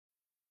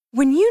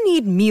When you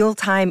need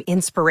mealtime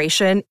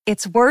inspiration,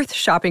 it's worth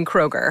shopping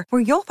Kroger,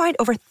 where you'll find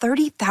over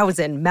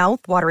 30,000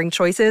 mouth-watering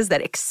choices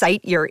that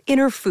excite your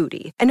inner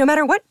foodie. And no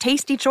matter what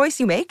tasty choice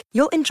you make,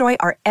 you'll enjoy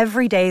our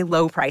everyday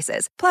low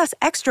prices, plus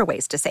extra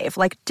ways to save,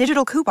 like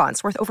digital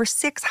coupons worth over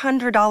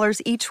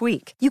 $600 each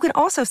week. You can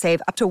also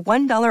save up to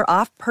 $1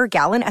 off per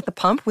gallon at the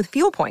pump with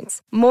fuel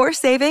points. More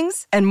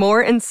savings and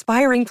more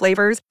inspiring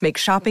flavors make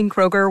shopping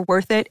Kroger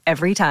worth it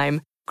every time.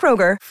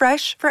 Kroger,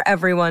 fresh for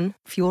everyone.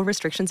 Fuel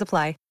restrictions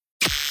apply.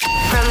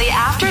 From the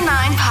After 9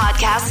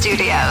 podcast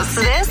studios,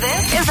 this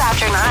is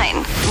After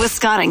 9 with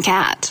Scott and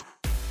Kat.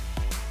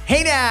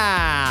 Hey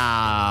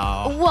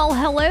now! Well,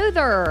 hello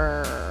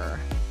there.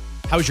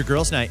 How was your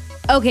girls' night?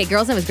 Okay,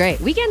 girls' night was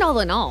great. Weekend all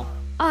in all.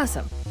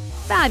 Awesome.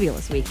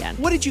 Fabulous weekend.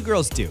 What did you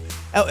girls do?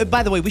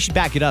 By the way, we should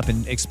back it up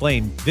and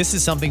explain. This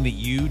is something that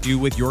you do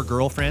with your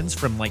girlfriends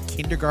from like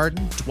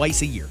kindergarten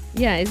twice a year.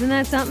 Yeah, isn't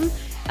that something?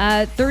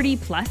 30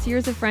 plus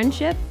years of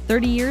friendship,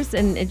 30 years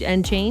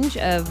and change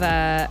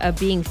of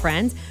being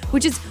friends,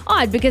 which is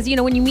odd because, you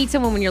know, when you meet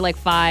someone when you're like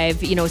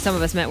 5, you know, some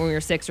of us met when we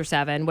were 6 or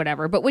 7,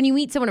 whatever. But when you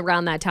meet someone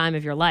around that time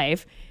of your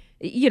life,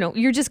 you know,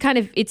 you're just kind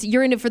of,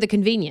 you're in it for the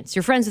convenience.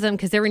 You're friends with them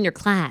because they're in your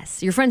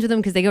class. You're friends with them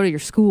because they go to your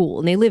school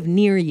and they live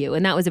near you.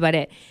 And that was about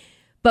it.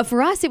 But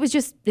for us,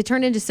 it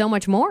turned into so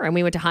much more. And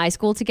we went to high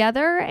school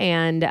together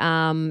and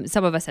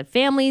some of us had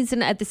families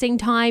and at the same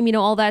time, you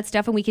know, all that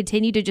stuff. And we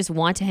continue to just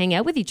want to hang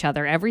out with each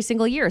other every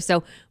single year.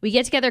 So we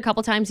get together a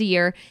couple times a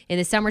year. In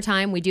the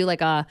summertime, we do like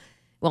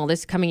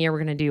this coming year, we're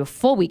going to do a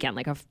full weekend,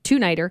 like a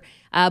 2-nighter.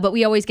 But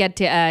we always get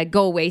to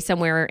go away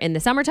somewhere in the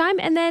summertime.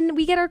 And then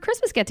we get our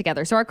Christmas get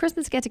together. So our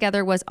Christmas get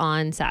together was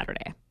on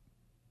Saturday.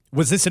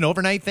 Was this an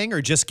overnight thing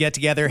or just get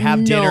together,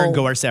 have dinner, and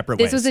go our separate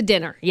ways? This was a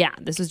dinner. Yeah,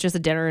 this was just a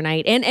dinner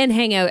night and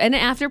hang out and an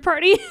after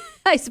party,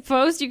 I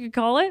suppose you could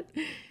call it.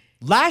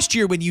 Last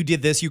year when you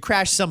did this, you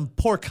crashed some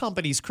poor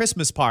company's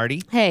Christmas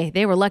party. Hey,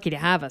 they were lucky to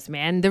have us,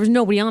 man. There was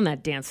nobody on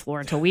that dance floor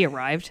until we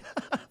arrived.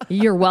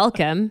 You're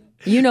welcome.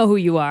 You know who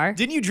you are.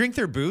 Didn't you drink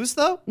their booze,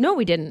 though? No,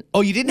 we didn't.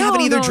 Oh, you didn't have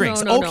any of their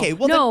drinks? Okay.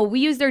 Well,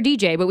 we used their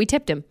DJ, but we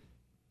tipped him.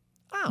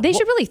 Oh, they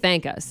should really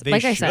thank us. They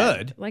like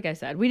should. Like I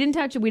said, we didn't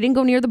touch it. We didn't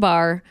go near the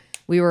bar.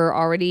 We were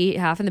already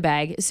half in the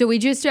bag. So we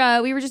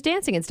were just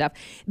dancing and stuff.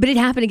 But it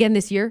happened again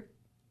this year.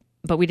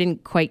 But we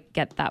didn't quite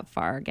get that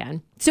far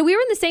again. So we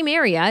were in the same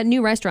area,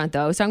 new restaurant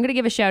though. So I'm going to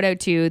give a shout out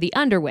to the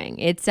Underwing.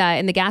 It's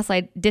in the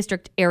Gaslight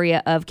District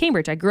area of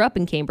Cambridge. I grew up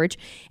in Cambridge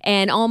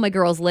and all my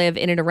girls live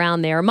in and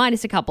around there,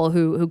 minus a couple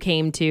who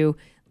came to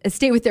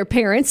stay with their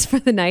parents for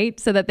the night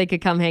so that they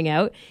could come hang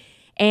out.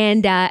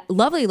 And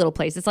lovely little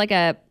place. It's like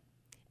a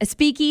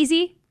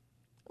speakeasy.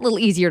 A little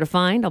easier to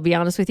find, I'll be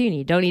honest with you, and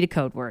you don't need a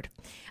code word.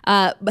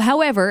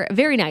 However,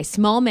 very nice.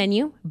 Small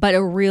menu, but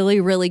a really,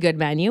 really good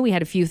menu. We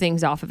had a few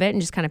things off of it and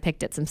just kind of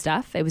picked at some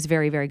stuff. It was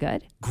very, very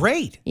good.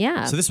 Great.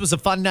 Yeah. So this was a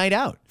fun night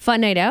out.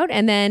 Fun night out.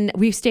 And then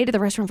we stayed at the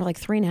restaurant for like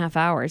 3.5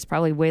 hours,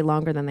 probably way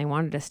longer than they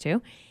wanted us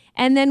to.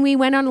 And then we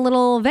went on a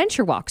little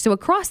venture walk. So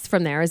across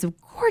from there is a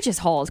gorgeous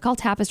hall. It's called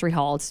Tapestry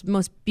Hall. It's the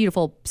most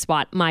beautiful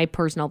spot, my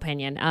personal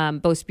opinion.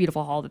 Most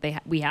beautiful hall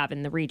that we have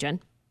in the region.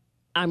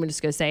 I'm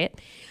just going to say it.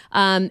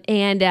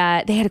 And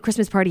they had a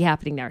Christmas party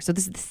happening there. So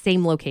this is the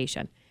same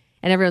location.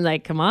 And everyone's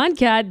like, come on,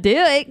 Kat, do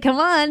it. Come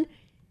on.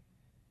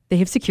 They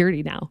have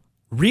security now.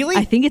 Really?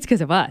 I think it's because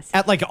of us.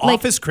 At like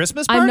office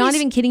Christmas parties? I'm not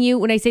even kidding you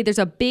when I say there's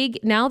a big,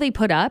 now they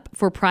put up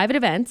for private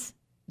events,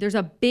 there's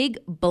a big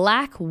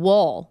black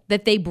wall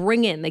that they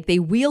bring in. Like they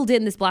wheeled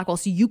in this black wall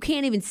so you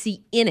can't even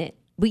see in it,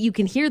 but you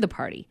can hear the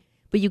party,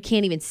 but you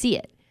can't even see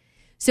it.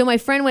 So my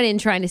friend went in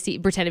trying to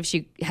pretend if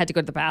she had to go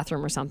to the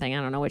bathroom or something.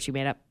 I don't know what she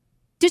made up.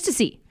 Just to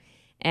see.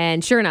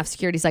 And sure enough,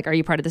 security's like, are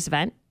you part of this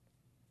event?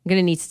 I'm going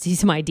to need to see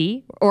some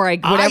ID or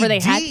whatever they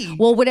had.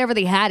 Well, whatever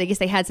they had, I guess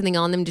they had something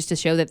on them just to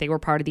show that they were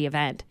part of the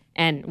event.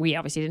 And we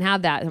obviously didn't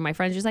have that. And my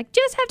friend's just like,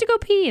 just have to go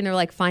pee. And they're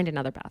like, find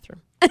another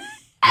bathroom.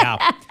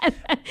 Yeah.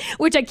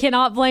 Which I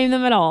cannot blame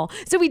them at all.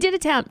 So we did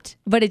attempt,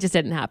 but it just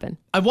didn't happen.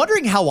 I'm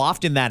wondering how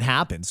often that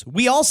happens.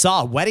 We all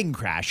saw Wedding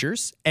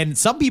Crashers, and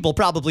some people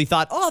probably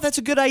thought, oh, that's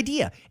a good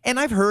idea. And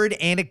I've heard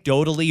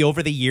anecdotally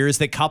over the years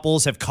that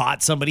couples have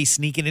caught somebody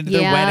sneaking into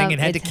their wedding and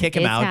had to kick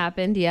him out. It's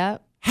happened, yeah.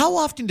 How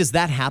often does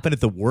that happen at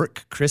the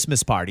work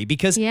Christmas party?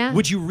 Because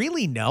would you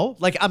really know?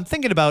 Like, I'm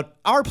thinking about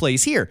our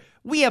place here.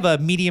 We have a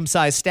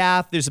medium-sized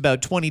staff. There's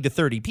about 20 to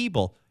 30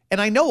 people, and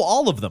I know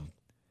all of them.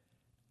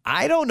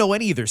 I don't know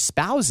any of their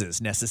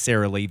spouses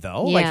necessarily,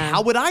 though. Yeah. Like,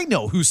 how would I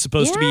know who's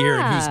supposed to be here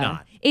and who's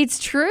not? It's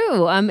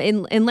true.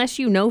 Unless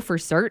you know for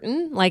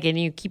certain, like, and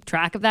you keep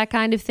track of that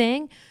kind of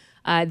thing,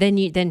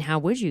 then how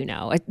would you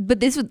know?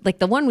 But this was like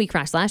the one we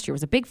crashed last year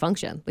was a big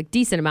function, like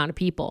decent amount of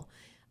people.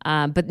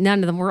 But none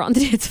of them were on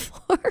the dance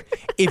floor.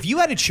 If you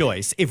had a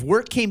choice, if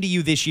work came to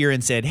you this year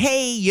and said,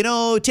 hey, you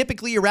know,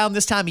 typically around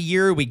this time of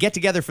year, we get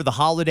together for the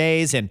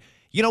holidays and,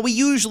 you know, we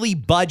usually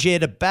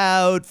budget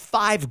about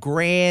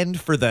 $5,000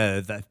 for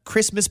the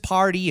Christmas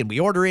party and we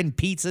order in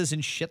pizzas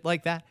and shit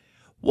like that.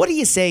 What do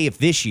you say if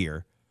this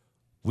year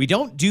We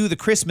don't do the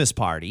Christmas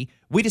party.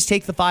 We just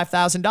take the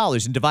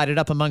 $5,000 and divide it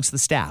up amongst the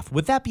staff.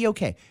 Would that be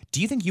okay? Do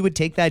you think you would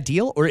take that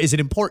deal? Or is it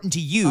important to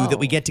you that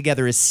we get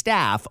together as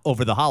staff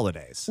over the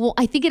holidays? Well,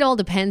 I think it all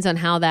depends on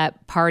how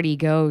that party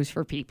goes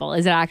for people.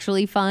 Is it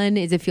actually fun?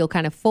 Does it feel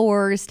kind of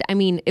forced? I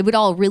mean, it would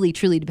all really,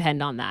 truly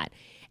depend on that.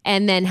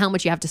 And then how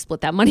much you have to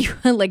split that money,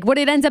 like what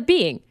it ends up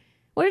being.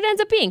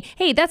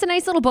 Hey, that's a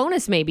nice little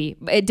bonus maybe,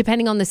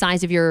 depending on the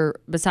size of your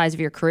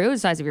crew, the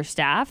size of your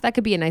staff. That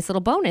could be a nice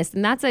little bonus.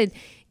 And that's a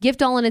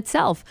gift all in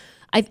itself.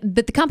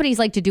 But the companies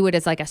like to do it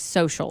as like a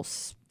social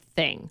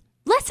thing.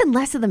 Less and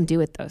less of them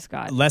do it though,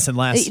 Scott. Less and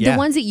less, yeah. The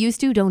ones that used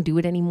to don't do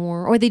it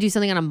anymore. Or they do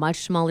something on a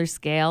much smaller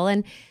scale.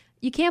 And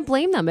you can't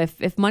blame them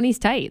if money's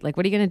tight. Like,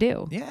 what are you going to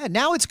do? Yeah,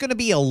 now it's going to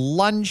be a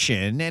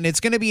luncheon, and it's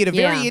going to be at a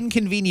very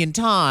inconvenient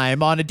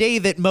time on a day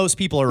that most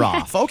people are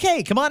off.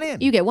 Okay, come on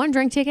in. You get one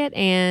drink ticket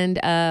and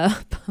a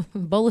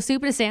bowl of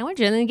soup and a sandwich,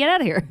 and then get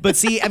out of here. But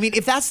see, I mean,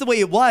 if that's the way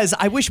it was,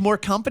 I wish more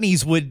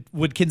companies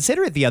would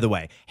consider it the other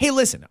way. Hey,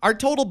 listen, our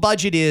total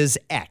budget is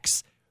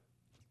X.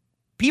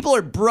 People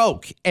are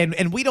broke,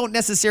 and we don't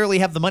necessarily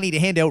have the money to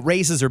hand out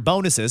raises or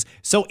bonuses.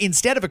 So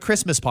instead of a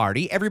Christmas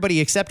party,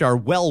 everybody accept our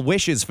well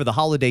wishes for the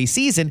holiday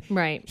season.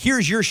 Right.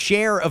 Here's your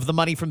share of the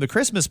money from the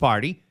Christmas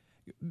party.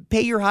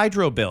 Pay your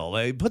hydro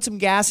bill. Put some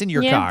gas in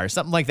your car,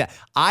 something like that.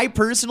 I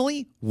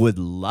personally would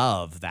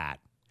love that.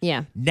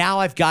 Yeah. Now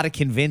I've got to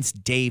convince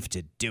Dave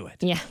to do it.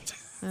 Yeah.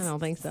 I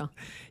don't think so.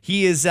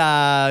 He is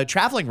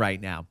traveling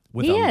right now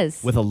with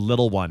a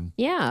little one.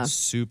 Yeah.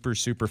 Super,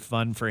 super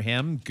fun for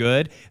him.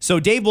 Good. So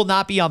Dave will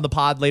not be on the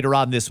pod later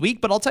on this week,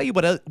 but I'll tell you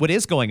what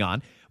is going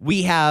on.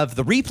 We have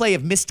the replay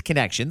of Missed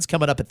Connections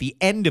coming up at the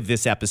end of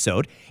this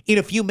episode. In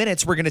a few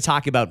minutes, we're going to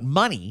talk about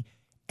money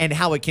and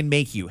how it can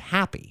make you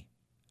happy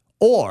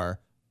or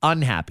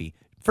unhappy.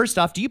 First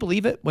off, do you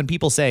believe it when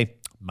people say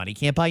money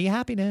can't buy you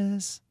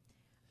happiness?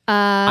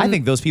 I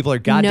think those people are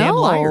goddamn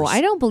liars. No, I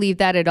don't believe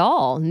that at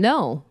all.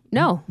 No.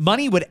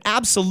 Money would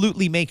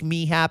absolutely make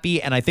me happy,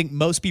 and I think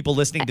most people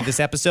listening to this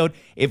episode,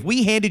 if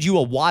we handed you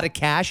a wad of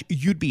cash,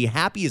 you'd be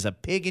happy as a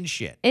pig in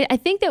shit. I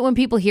think that when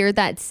people hear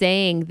that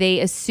saying, they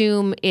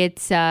assume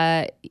it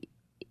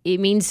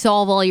means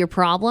solve all your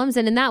problems.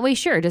 And in that way,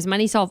 sure. Does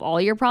money solve all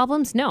your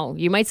problems? No.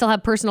 You might still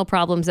have personal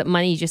problems that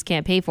money just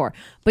can't pay for.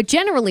 But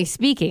generally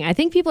speaking, I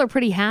think people are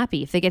pretty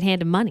happy if they get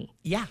handed money.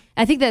 Yeah.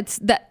 I think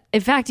that. In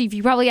fact, if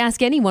you probably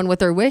ask anyone what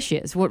their wish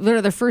is, what are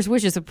their first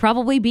wishes, would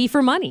probably be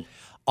for money.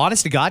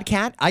 Honest to God,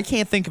 Kat, I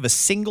can't think of a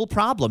single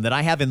problem that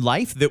I have in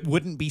life that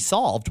wouldn't be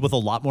solved with a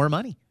lot more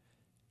money.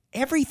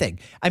 Everything.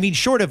 I mean,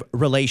 short of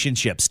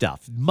relationship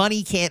stuff.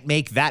 Money can't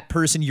make that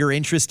person you're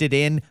interested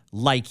in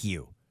like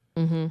you.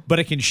 Mm-hmm. But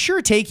it can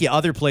sure take you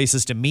other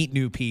places to meet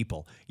new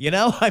people. You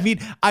know, I mean,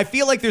 I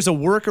feel like there's a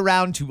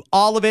workaround to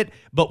all of it,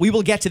 but we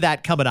will get to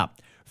that coming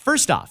up.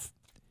 First off,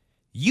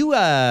 you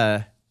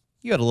had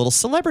a little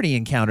celebrity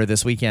encounter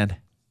this weekend.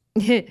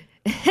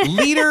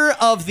 Leader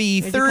of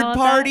the third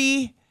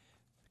party,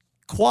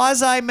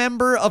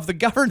 quasi-member of the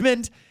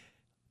government,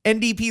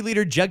 NDP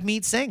leader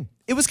Jagmeet Singh.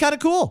 It was kind of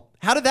cool.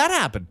 How did that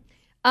happen?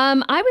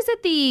 I was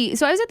at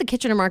the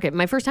Kitchener Market.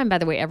 My first time, by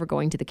the way, ever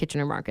going to the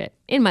Kitchener Market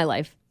in my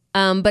life.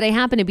 But I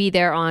happened to be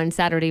there on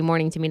Saturday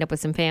morning to meet up with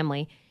some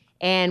family,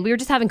 and we were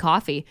just having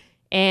coffee.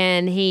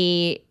 And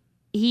he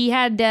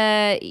had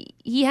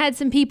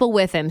some people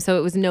with him, so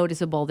it was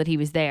noticeable that he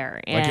was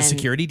there. Like a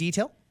security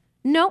detail?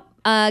 Nope,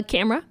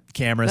 cameras.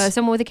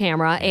 Someone with a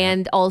camera,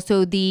 and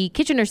also the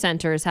Kitchener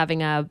Centre is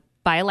having a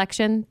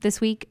by-election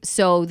this week,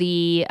 so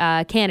the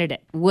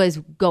candidate was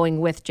going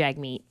with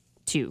Jagmeet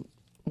to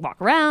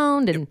walk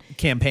around and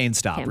campaign,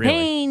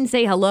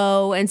 say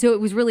hello. And so it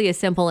was really as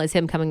simple as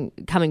him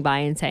coming by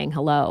and saying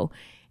hello.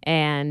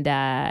 And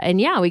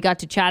yeah, we got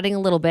to chatting a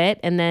little bit,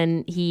 and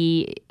then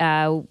he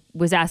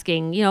was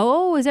asking,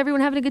 is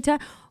everyone having a good time?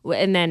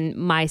 And then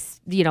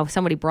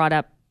somebody brought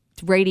up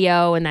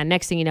radio, and then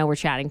next thing you know, we're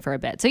chatting for a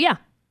bit. So yeah.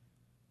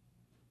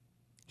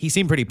 He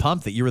seemed pretty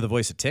pumped that you were the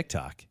voice of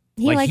TikTok.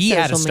 He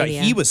had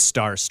media. He was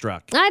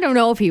starstruck. I don't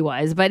know if he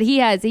was, but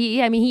he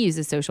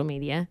uses social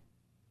media.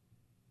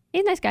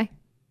 He's a nice guy.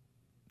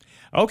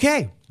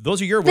 Okay.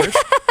 Those are your words.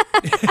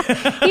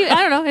 I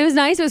don't know. It was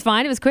nice. It was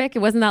fine. It was quick. It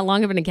wasn't that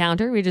long of an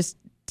encounter. We just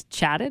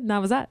chatted, and that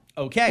was that.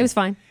 Okay. It was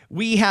fine.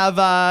 We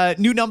have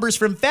new numbers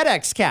from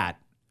FedEx, Kat.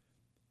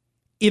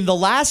 In the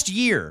last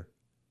year,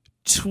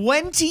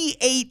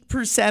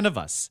 28% of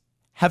us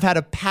have had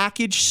a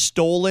package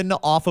stolen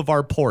off of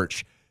our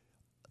porch.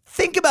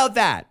 Think about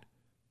that.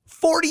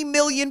 40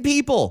 million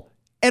people.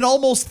 And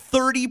almost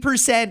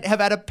 30% have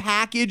had a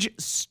package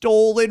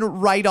stolen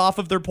right off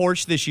of their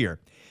porch this year.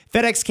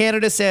 FedEx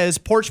Canada says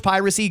porch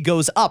piracy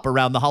goes up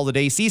around the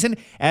holiday season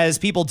as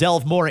people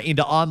delve more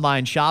into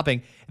online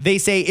shopping. They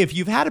say if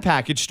you've had a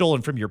package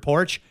stolen from your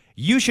porch,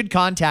 you should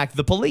contact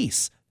the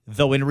police.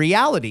 Though in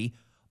reality,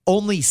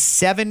 only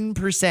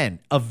 7%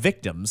 of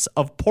victims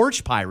of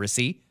porch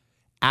piracy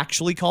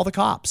actually call the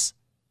cops.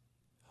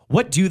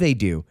 What do they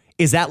do?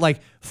 Is that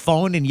like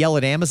phone and yell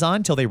at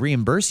Amazon till they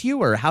reimburse you?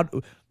 Or how?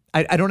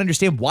 I don't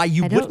understand why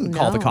you wouldn't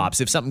call the cops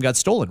if something got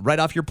stolen right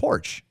off your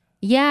porch.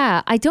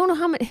 Yeah, I don't know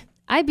how much.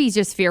 I'd be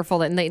just fearful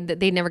that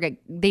they never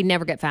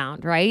get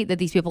found, right? That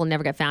these people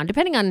never get found,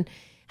 depending on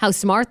how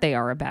smart they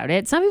are about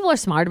it. Some people are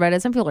smart about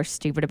it. Some people are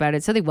stupid about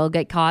it. So they will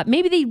get caught.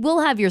 Maybe they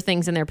will have your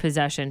things in their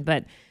possession,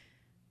 but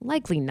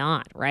likely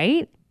not,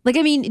 right? Like,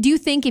 I mean, do you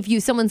think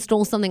if someone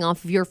stole something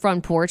off of your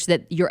front porch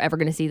that you're ever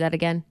going to see that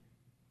again?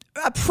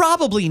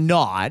 Probably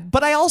not,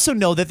 but I also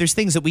know that there's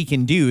things that we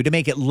can do to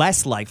make it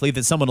less likely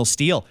that someone will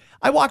steal.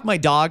 I walk my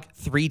dog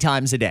 3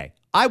 times a day.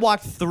 I walk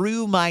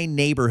through my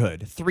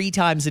neighborhood 3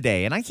 times a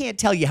day, and I can't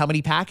tell you how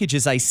many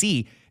packages I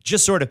see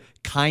just sort of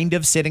kind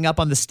of sitting up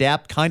on the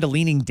step, kind of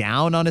leaning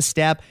down on a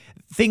step,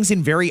 things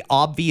in very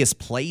obvious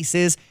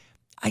places.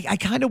 I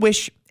kind of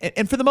wish,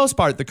 and for the most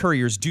part, the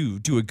couriers do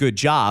a good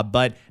job,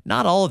 but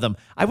not all of them.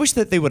 I wish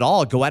that they would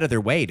all go out of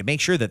their way to make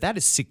sure that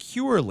is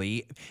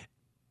securely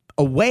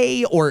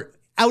away or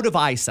out of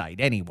eyesight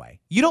anyway.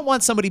 You don't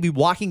want somebody to be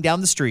walking down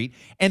the street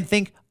and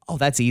think, oh,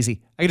 that's easy.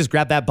 I can just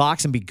grab that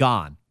box and be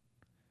gone.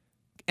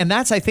 And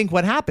that's, I think,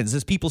 what happens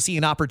is people see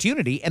an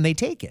opportunity and they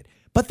take it.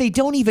 But they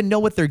don't even know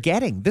what they're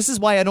getting. This is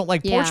why I don't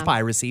like porch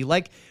piracy.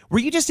 Like, were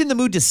you just in the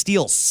mood to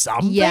steal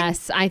something?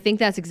 Yes, I think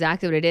that's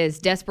exactly what it is.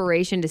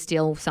 Desperation to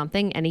steal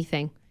something,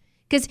 anything.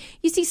 Because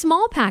you see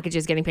small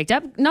packages getting picked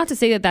up. Not to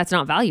say that that's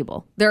not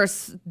valuable. There are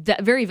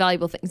very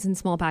valuable things in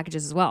small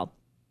packages as well.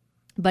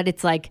 But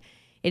it's like,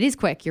 it is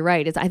quick. You're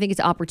right. I think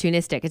it's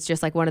opportunistic. It's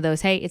just like one of those,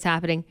 hey, it's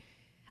happening.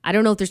 I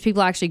don't know if there's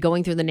people actually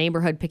going through the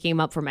neighborhood picking them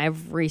up from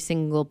every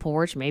single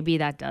porch. Maybe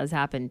that does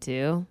happen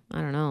too.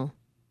 I don't know.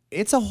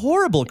 It's a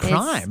horrible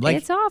crime.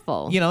 It's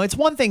awful. You know, it's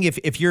one thing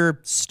if you're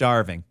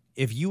starving.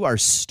 If you are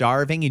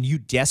starving and you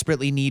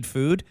desperately need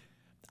food,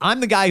 I'm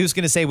the guy who's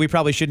going to say we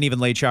probably shouldn't even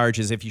lay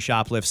charges if you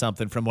shoplift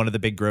something from one of the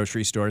big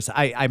grocery stores.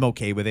 I'm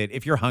okay with it.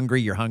 If you're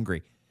hungry, you're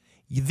hungry.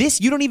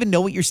 You don't even know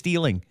what you're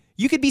stealing.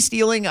 You could be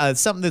stealing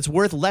something that's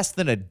worth less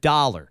than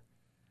 $1.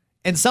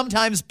 And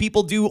sometimes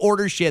people do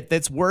order shit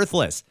that's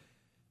worthless.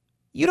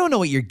 You don't know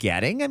what you're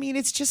getting. I mean,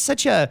 it's just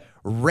such a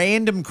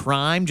random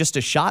crime, just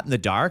a shot in the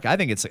dark. I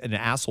think it's an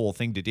asshole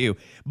thing to do.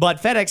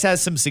 But FedEx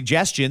has some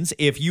suggestions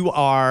if you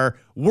are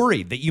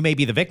worried that you may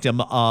be the victim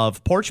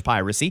of porch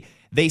piracy.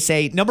 They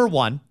say, number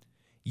 1,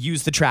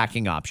 use the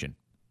tracking option.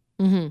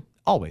 Mm-hmm.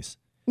 Always.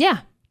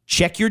 Yeah.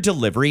 Check your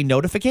delivery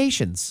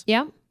notifications.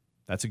 Yeah.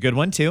 That's a good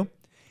one, too.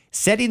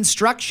 Set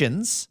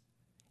instructions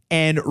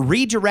and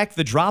redirect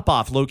the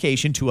drop-off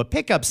location to a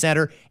pickup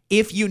center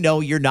if you know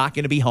you're not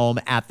going to be home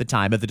at the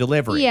time of the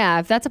delivery. Yeah,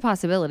 if that's a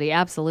possibility,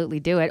 absolutely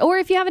do it. Or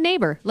if you have a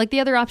neighbor, like the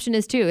other option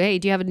is too. Hey,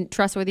 do you have a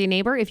trustworthy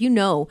neighbor? If you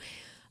know,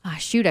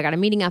 shoot, I got a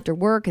meeting after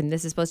work and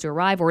this is supposed to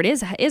arrive, or it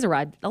is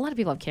arrived. A lot of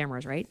people have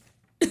cameras, right?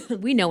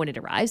 We know when it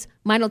arrives.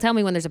 Mine will tell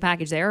me when there's a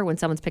package there or when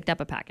someone's picked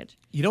up a package.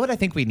 You know what I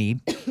think we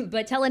need?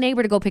 But tell a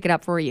neighbor to go pick it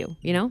up for you,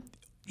 you know?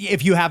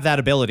 If you have that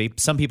ability.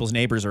 Some people's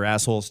neighbors are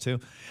assholes too.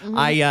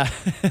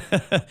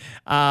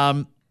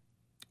 Mm-hmm.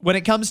 When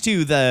it comes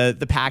to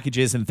the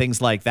packages and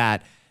things like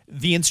that,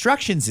 the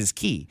instructions is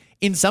key.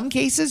 In some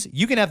cases,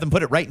 you can have them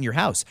put it right in your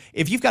house.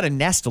 If you've got a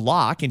Nest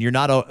lock and you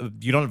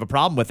don't have a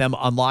problem with them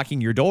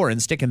unlocking your door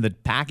and sticking the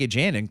package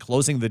in and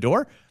closing the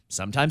door,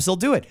 sometimes they'll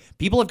do it.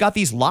 People have got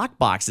these lock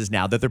boxes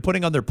now that they're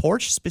putting on their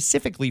porch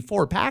specifically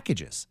for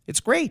packages. It's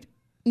great.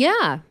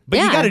 Yeah. But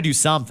you got to do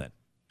something.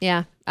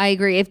 Yeah, I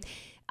agree.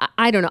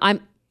 I don't know.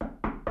 I'm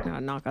going to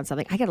knock on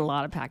something. I get a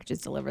lot of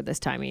packages delivered this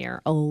time of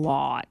year. A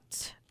lot.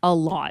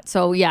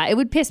 So, yeah, it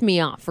would piss me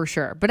off for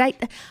sure. But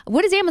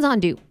what does Amazon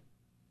do?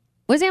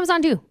 What does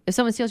Amazon do if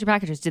someone steals your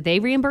packages? Did they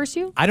reimburse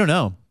you? I don't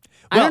know.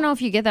 I don't know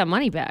if you get that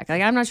money back.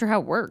 Like, I'm not sure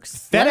how it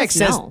works.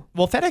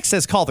 FedEx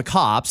says call the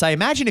cops. I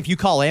imagine if you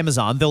call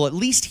Amazon, they'll at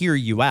least hear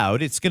you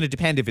out. It's going to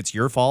depend if it's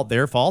your fault,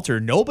 their fault, or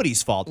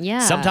nobody's fault. Yeah.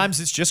 Sometimes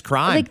it's just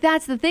crime. Like,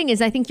 that's the thing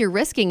is I think you're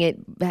risking it,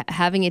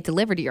 having it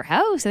delivered to your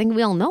house. I think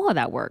we all know how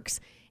that works.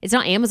 It's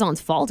not Amazon's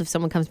fault if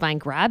someone comes by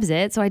and grabs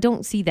it. So I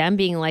don't see them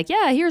being like,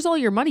 yeah, here's all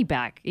your money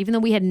back, even though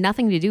we had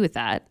nothing to do with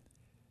that.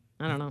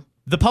 I don't know.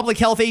 The Public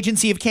Health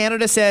Agency of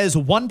Canada says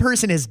 1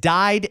 person has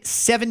died.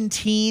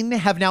 17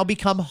 have now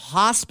become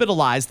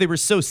hospitalized. They were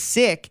so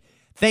sick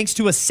thanks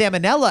to a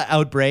salmonella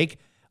outbreak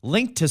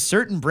linked to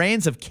certain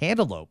brands of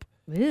cantaloupe.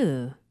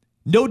 Ew.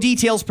 No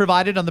details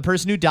provided on the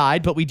person who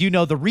died, but we do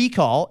know the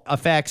recall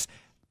affects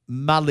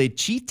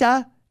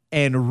Malechita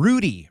and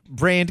Rudy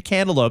brand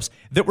cantaloupes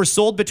that were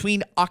sold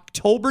between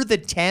October the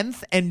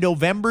 10th and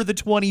November the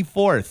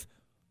 24th.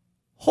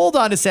 Hold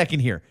on a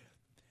second here.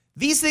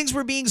 These things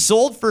were being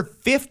sold for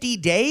 50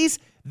 days?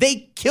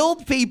 They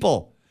killed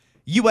people.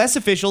 U.S.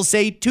 officials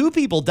say 2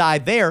 people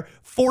died there,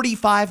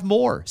 45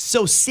 more.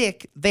 So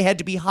sick, they had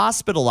to be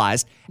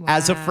hospitalized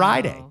as of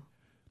Friday.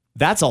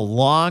 That's a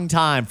long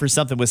time for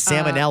something with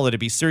salmonella to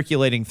be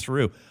circulating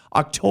through.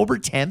 October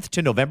 10th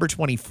to November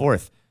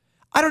 24th.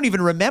 I don't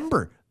even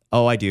remember.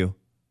 Oh, I do.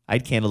 I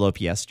had cantaloupe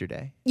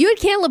yesterday. You had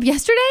cantaloupe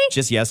yesterday?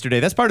 Just yesterday.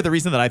 That's part of the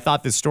reason that I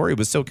thought this story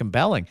was so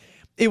compelling.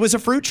 It was a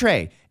fruit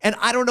tray, and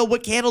I don't know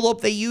what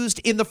cantaloupe they used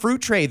in the fruit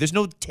tray. There's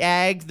no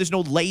tag, there's no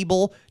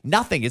label,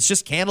 nothing. It's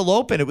just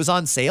cantaloupe, and it was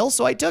on sale,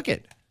 so I took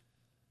it.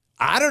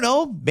 I don't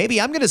know.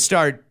 Maybe I'm going to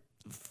start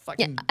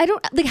fucking... Yeah, I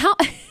don't... Like, how...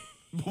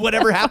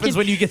 whatever happens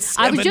when you get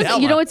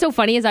salmonella. You know what's so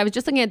funny is I was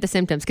just looking at the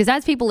symptoms because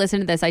as people listen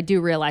to this, I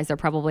do realize they're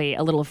probably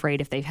a little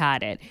afraid if they've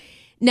had it.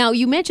 Now,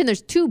 you mentioned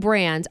there's 2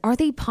 brands. Are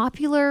they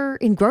popular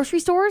in grocery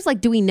stores?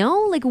 Like, do we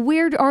know? Like,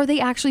 where are they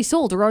actually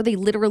sold? Or are they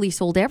literally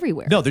sold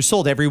everywhere? No, they're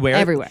sold everywhere.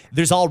 Everywhere.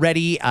 There's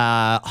already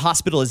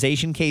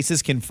hospitalization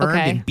cases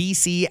confirmed in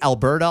BC,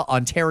 Alberta,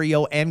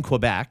 Ontario, and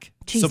Quebec.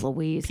 Jeez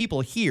Louise.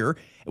 People here,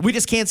 we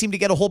just can't seem to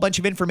get a whole bunch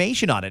of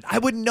information on it. I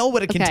wouldn't know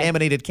what a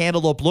contaminated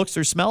cantaloupe looks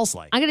or smells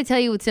like. I'm going to tell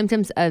you with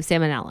symptoms of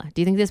salmonella.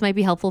 Do you think this might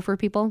be helpful for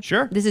people?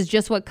 Sure. This is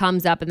just what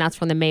comes up, and that's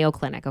from the Mayo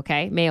Clinic,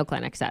 okay? Mayo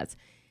Clinic says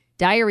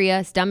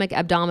diarrhea, stomach,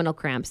 abdominal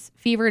cramps,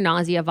 fever,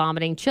 nausea,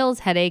 vomiting, chills,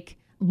 headache,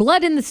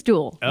 blood in the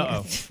stool.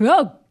 Uh-oh.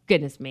 Oh,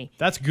 goodness me.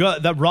 That's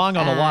good. That's wrong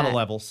on a lot of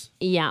levels.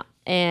 Yeah.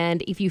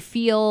 And if you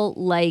feel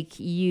like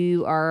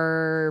you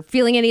are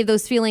feeling any of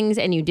those feelings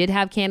and you did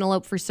have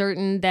cantaloupe for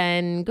certain,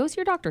 then go see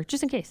your doctor,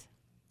 just in case.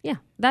 Yeah,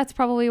 that's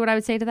probably what I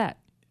would say to that.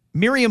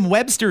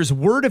 Merriam-Webster's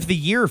word of the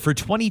year for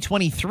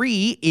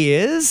 2023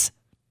 is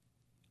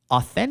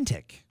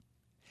authentic.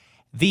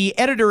 The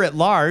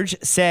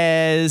editor-at-large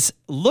says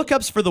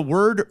lookups for the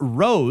word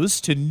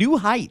rose to new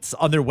heights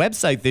on their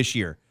website this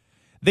year.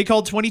 They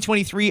called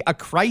 2023 a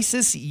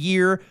crisis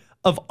year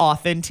of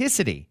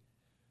authenticity.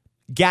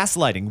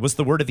 Gaslighting was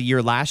the word of the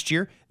year last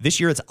year. This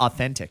year, it's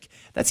authentic.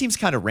 That seems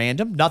kind of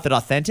random. Not that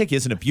authentic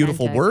isn't a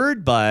beautiful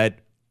word, but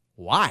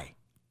why?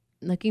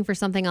 Looking for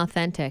something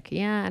authentic.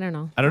 Yeah, I don't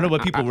know. I don't know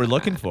what people were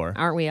looking for.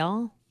 Aren't we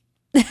all?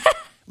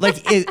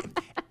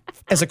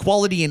 As a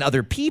quality in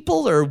other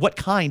people, or what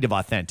kind of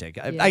authentic?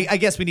 Yeah. I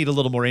guess we need a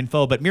little more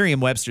info, but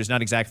Merriam-Webster's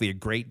not exactly a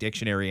great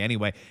dictionary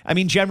anyway. I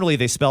mean, generally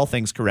they spell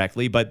things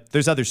correctly, but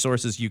there's other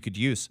sources you could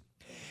use.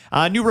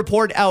 A new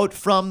report out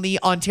from the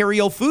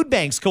Ontario Food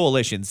Banks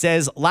Coalition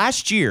says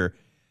last year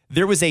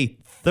there was a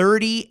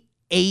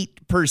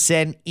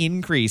 38%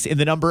 increase in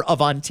the number of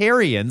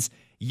Ontarians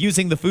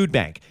using the food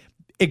bank.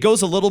 It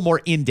goes a little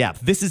more in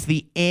depth. This is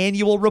the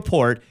annual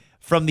report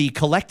from the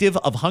Collective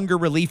of Hunger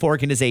Relief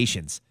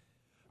Organizations.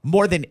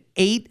 More than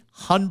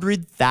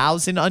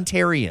 800,000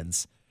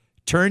 Ontarians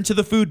turned to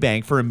the food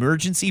bank for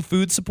emergency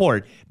food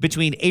support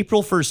between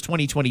April 1st,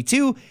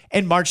 2022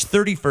 and March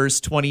 31st,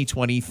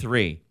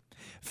 2023.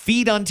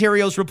 Feed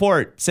Ontario's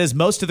report says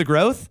most of the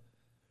growth,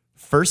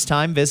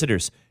 first-time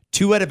visitors.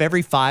 2 out of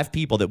every 5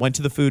 people that went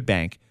to the food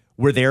bank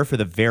were there for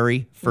the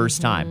very first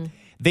time.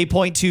 They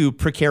point to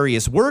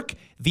precarious work,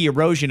 the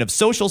erosion of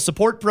social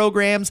support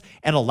programs,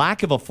 and a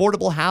lack of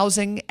affordable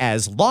housing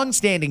as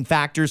longstanding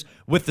factors,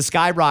 with the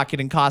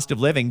skyrocketing cost of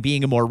living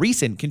being a more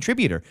recent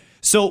contributor.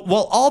 So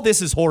while all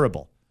this is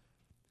horrible,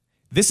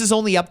 this is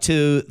only up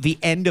to the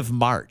end of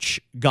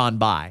March gone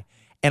by.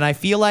 And I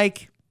feel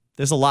like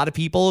there's a lot of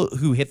people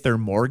who hit their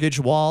mortgage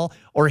wall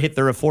or hit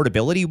their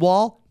affordability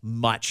wall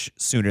much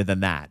sooner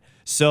than that.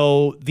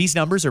 So these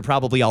numbers are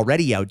probably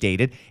already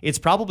outdated. It's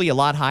probably a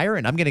lot higher,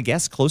 and I'm going to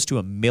guess close to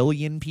 1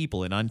 million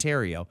people in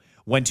Ontario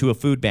went to a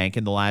food bank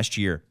in the last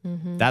year.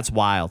 That's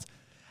wild.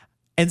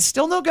 And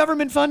still no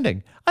government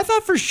funding. I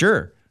thought for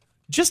sure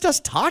just us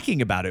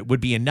talking about it would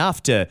be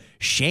enough to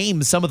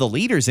shame some of the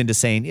leaders into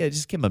saying, yeah,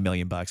 just give them $1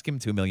 million, give them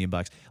 $2 million.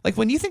 Like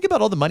when you think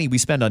about all the money we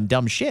spend on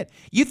dumb shit,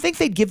 you'd think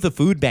they'd give the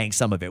food bank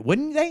some of it,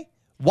 wouldn't they?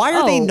 Why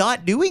are they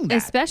not doing that?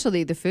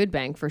 Especially the food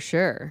bank, for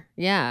sure.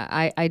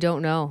 Yeah, I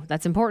don't know.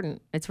 That's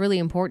important. It's really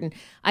important.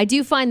 I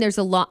do find there's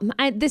a lot.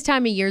 This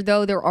time of year,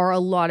 though, there are a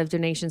lot of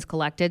donations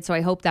collected. So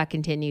I hope that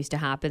continues to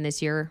happen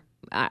this year,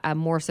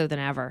 more so than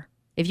ever.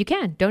 If you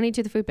can, donate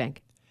to the food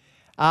bank.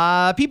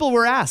 People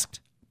were asked,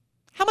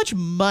 how much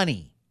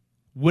money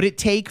would it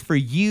take for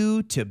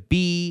you to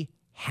be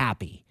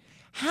happy?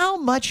 How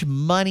much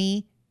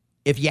money,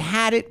 if you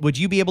had it, would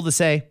you be able to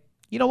say,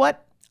 you know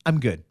what?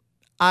 I'm good.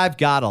 I've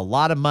got a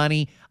lot of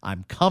money.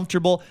 I'm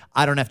comfortable.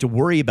 I don't have to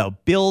worry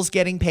about bills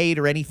getting paid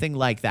or anything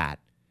like that.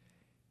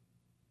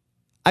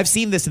 I've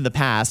seen this in the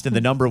past, and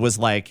the number was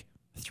like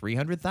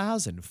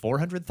 300,000,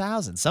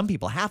 400,000. Some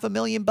people,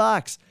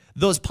 $500,000.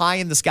 Those pie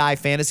in the sky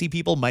fantasy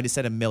people might have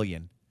said $1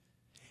 million.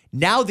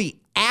 Now the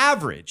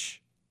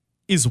average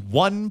is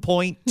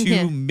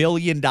 $1.2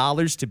 million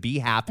to be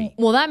happy.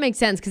 Well, that makes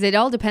sense because it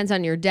all depends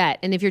on your debt.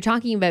 And if you're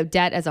talking about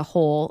debt as a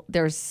whole,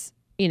 there's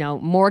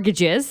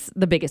mortgages,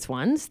 the biggest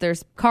ones.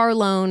 There's car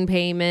loan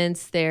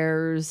payments.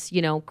 There's,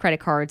 credit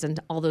cards and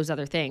all those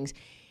other things.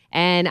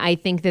 And I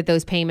think that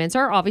those payments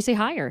are obviously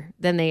higher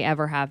than they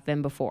ever have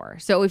been before.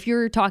 So if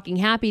you're talking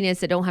happiness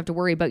that don't have to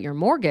worry about your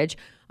mortgage,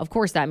 of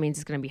course, that means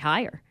it's going to be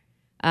higher.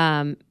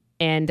 And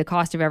the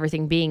cost of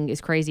everything being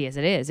as crazy as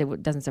it is,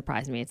 it doesn't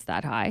surprise me it's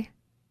that high.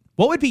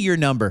 What would be your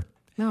number?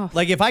 Oh.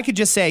 Like if I could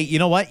just say, you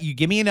know what, you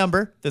give me a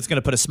number that's going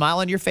to put a smile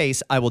on your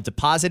face, I will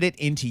deposit it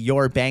into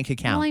your bank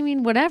account. Well, I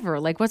mean, whatever.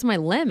 Like, what's my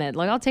limit?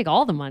 Like, I'll take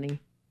all the money.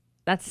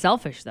 That's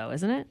selfish, though,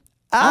 isn't it?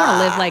 I want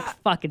to live like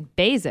fucking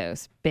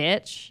Bezos,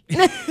 bitch.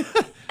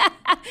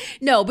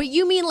 No, but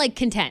you mean like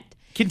content.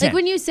 Like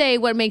when you say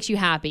what makes you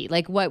happy,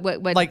 like what?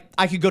 Like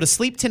I could go to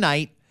sleep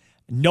tonight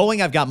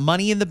knowing I've got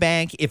money in the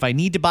bank if I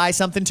need to buy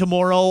something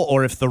tomorrow,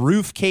 or if the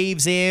roof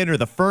caves in or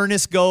the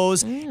furnace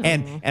goes,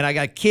 and I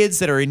got kids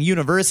that are in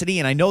university,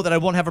 and I know that I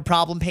won't have a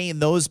problem paying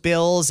those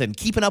bills and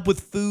keeping up with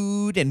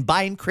food and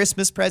buying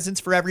Christmas presents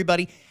for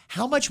everybody.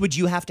 How much would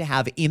you have to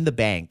have in the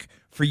bank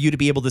for you to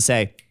be able to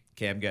say,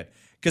 okay, I'm good?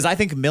 Because I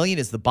think $1 million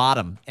is the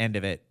bottom end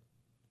of it.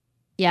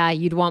 Yeah,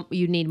 you'd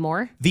need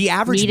more. The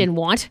average need and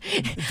want.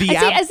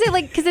 I say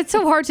like, because it's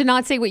so hard to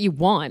not say what you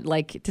want.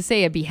 Like to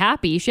say I'd be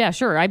happy. Yeah,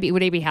 sure.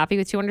 Would I be happy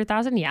with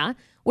 200,000? Yeah.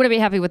 Would I be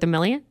happy with $1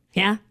 million?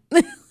 Yeah.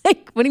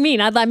 Like, what do you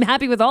mean? I'm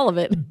happy with all of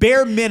it.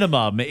 Bare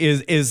minimum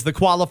is the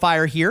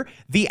qualifier here.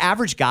 The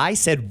average guy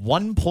said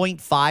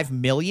 1.5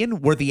 million,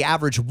 where the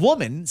average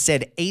woman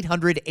said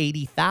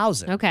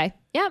 880,000. Okay.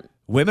 Yep.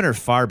 Women are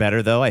far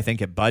better, though, I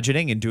think, at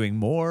budgeting and doing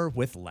more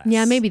with less.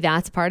 Yeah, maybe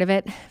that's part of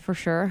it for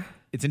sure.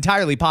 It's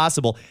entirely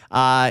possible.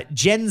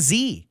 Gen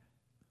Z,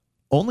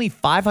 only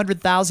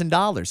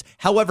 $500,000.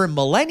 However,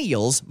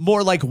 millennials,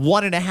 more like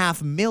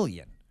 $1.5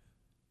 million.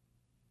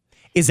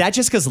 Is that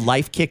just because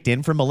life kicked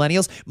in for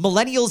millennials?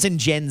 Millennials and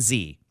Gen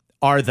Z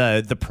are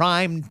the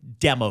prime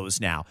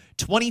demos now,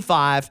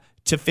 25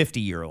 to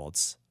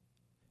 50-year-olds.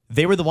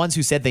 They were the ones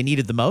who said they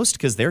needed the most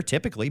because they're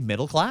typically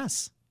middle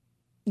class.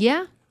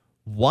 Yeah.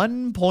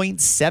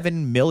 $1.7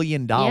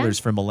 million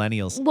for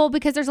millennials. Well,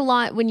 because there's a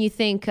lot when you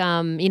think,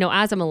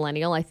 as a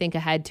millennial, I think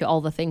ahead to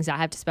all the things I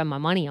have to spend my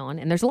money on.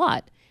 And there's a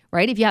lot,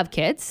 right? If you have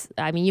kids,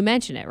 I mean, you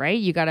mentioned it, right?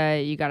 You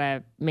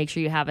gotta make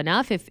sure you have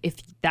enough. If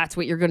that's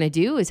what you're going to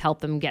do is help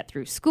them get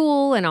through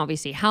school and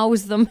obviously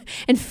house them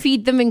and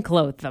feed them and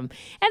clothe them.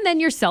 And then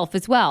yourself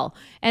as well.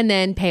 And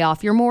then pay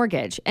off your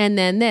mortgage. And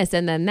then this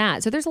and then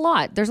that. So there's a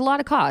lot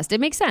of cost. It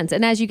makes sense.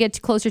 And as you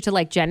get closer to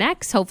like Gen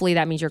X, hopefully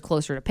that means you're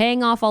closer to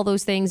paying off all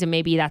those things. And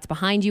maybe that's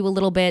behind you a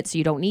little bit. So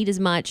you don't need as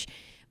much.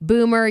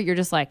 Boomer, you're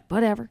just like,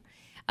 whatever.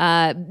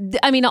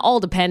 All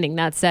depending.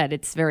 That said,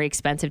 it's very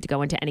expensive to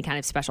go into any kind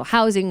of special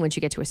housing once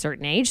you get to a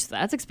certain age. So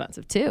that's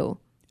expensive too.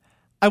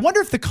 I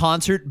wonder if the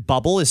concert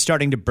bubble is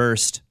starting to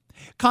burst.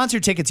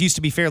 Concert tickets used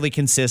to be fairly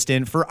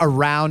consistent for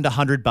around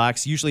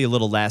 $100, usually a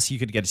little less. You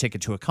could get a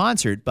ticket to a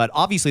concert, but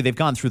obviously they've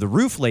gone through the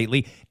roof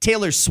lately.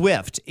 Taylor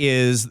Swift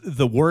is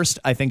the worst,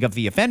 I think, of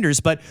the offenders,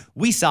 but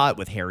we saw it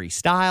with Harry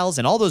Styles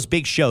and all those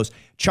big shows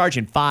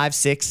charging $500,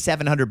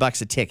 $600,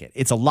 $700 a ticket.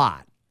 It's a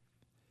lot.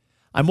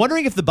 I'm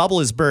wondering if the bubble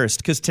is burst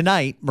because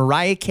tonight,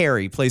 Mariah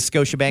Carey plays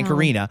Scotiabank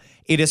Arena.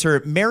 It is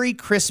her Merry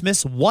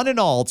Christmas One and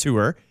All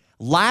tour.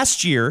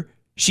 Last year,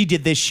 she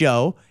did this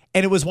show,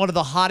 and it was one of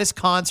the hottest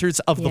concerts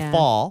of the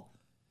fall.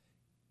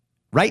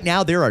 Right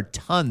now, there are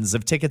tons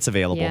of tickets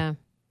available. Yeah.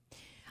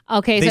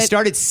 Okay. They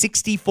start at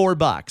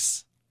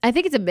 $64. I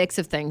think it's a mix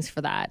of things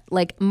for that.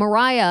 Like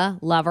Mariah,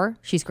 love her.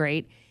 She's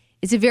great.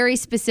 It's a very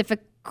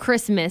specific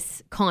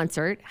Christmas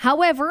concert.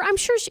 However, I'm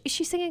sure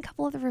she's singing a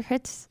couple of her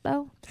hits,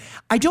 though.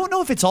 I don't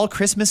know if it's all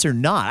Christmas or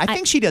not. I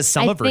think she does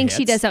some of her hits. I think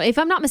she does some. If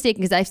I'm not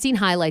mistaken, because I've seen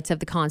highlights of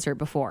the concert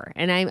before,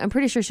 and I'm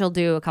pretty sure she'll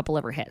do a couple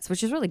of her hits,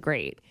 which is really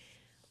great.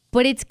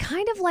 But it's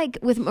kind of like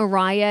with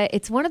Mariah,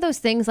 it's one of those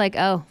things like,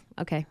 oh,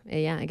 okay,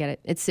 yeah, I get it.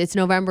 It's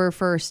November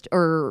 1st,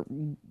 or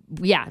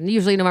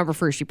usually November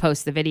 1st, she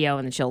posts the video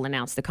and then she'll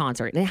announce the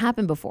concert. And it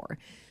happened before.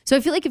 So I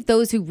feel like if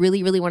those who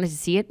really, really wanted to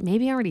see it,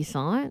 maybe already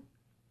saw it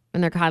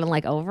and they're kind of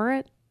like over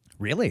it.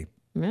 Really?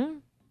 Yeah.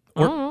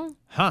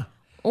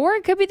 Or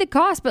it could be the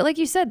cost, but like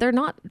you said, they're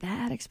not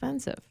that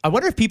expensive. I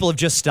wonder if people have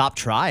just stopped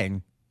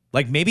trying.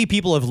 Like maybe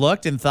people have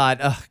looked and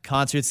thought,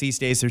 concerts these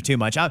days are too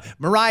much.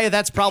 Mariah,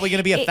 that's probably going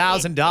to be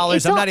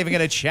 $1,000. I'm not even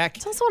going to check.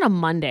 It's also on a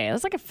Monday. It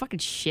was like a fucking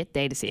shit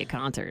day to see a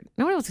concert.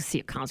 Nobody wants to see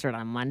a concert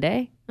on a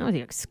Monday. Nobody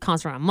wants to see a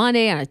concert on a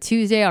Monday, on a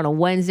Tuesday, on a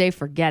Wednesday.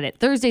 Forget it.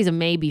 Thursday's a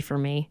maybe for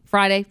me.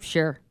 Friday,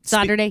 sure.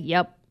 Saturday,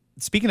 yep.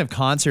 Speaking of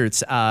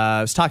concerts,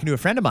 I was talking to a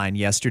friend of mine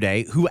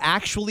yesterday who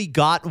actually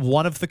got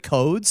one of the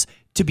codes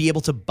to be able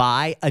to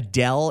buy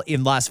Adele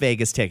in Las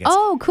Vegas tickets.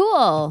 Oh,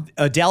 cool.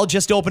 Adele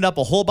just opened up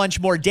a whole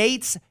bunch more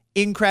dates.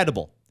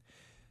 Incredible.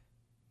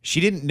 She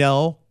didn't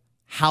know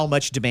how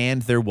much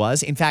demand there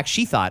was. In fact,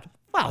 she thought,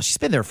 wow, she's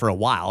been there for a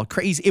while.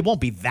 Crazy. It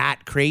won't be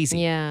that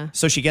crazy. Yeah.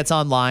 So she gets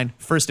online,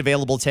 first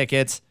available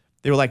tickets.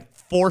 They were like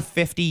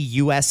 $450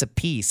 US a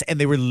piece, and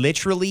they were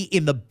literally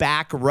in the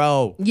back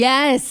row.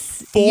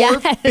 Yes.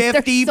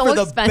 $450 so for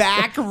the expensive.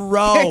 back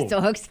row. They're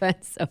so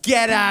expensive.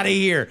 Get out of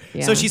here.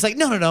 Yeah. So she's like,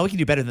 no, we can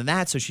do better than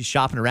that. So she's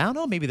shopping around.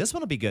 Oh, maybe this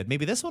one will be good.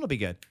 Maybe this one will be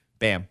good.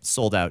 Bam,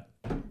 sold out.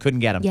 Couldn't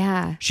get them.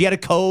 Yeah. She had a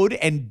code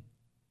and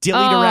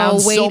dillied around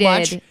so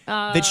much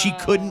that she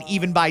couldn't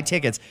even buy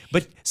tickets.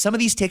 But some of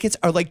these tickets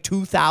are like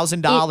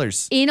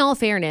 $2,000. In all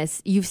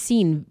fairness, you've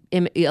seen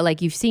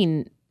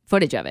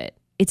footage of it.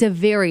 It's a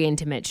very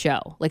intimate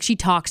show. Like she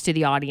talks to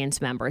the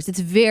audience members. It's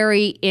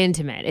very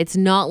intimate. It's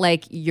not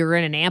like you're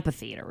in an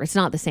amphitheater. It's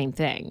not the same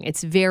thing.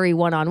 It's very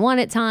one-on-one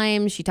at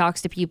times. She talks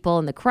to people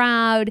in the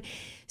crowd.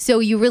 So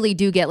you really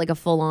do get like a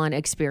full-on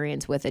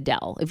experience with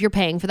Adele. If you're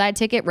paying for that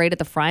ticket right at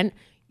the front,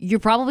 you're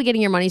probably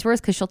getting your money's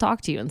worth because she'll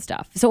talk to you and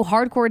stuff. So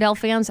hardcore Adele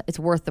fans, it's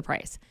worth the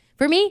price.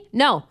 For me,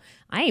 no.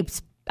 I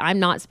I'm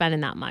not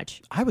spending that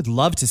much. I would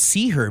love to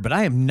see her, but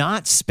I am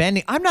not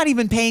spending. I'm not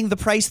even paying the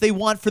price they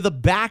want for the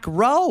back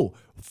row.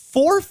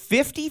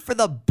 $450 for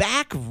the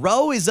back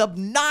row is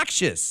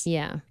obnoxious.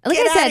 Yeah. Like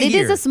I said, it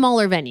is a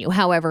smaller venue.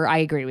 However, I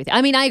agree with you.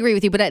 I mean, I agree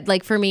with you, but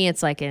like for me,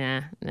 it's like,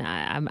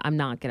 I'm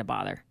not going to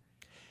bother.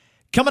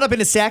 Coming up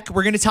in a sec,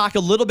 we're going to talk a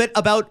little bit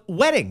about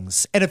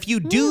weddings and a few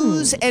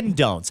do's and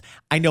don'ts.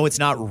 I know it's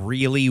not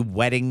really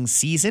wedding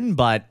season,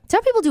 but...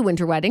 Some people do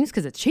winter weddings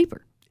because it's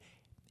cheaper.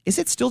 Is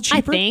it still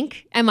cheaper? I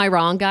think. Am I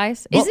wrong,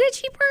 guys? Well, isn't it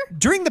cheaper?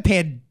 During the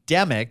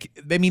pandemic,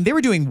 I mean, they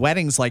were doing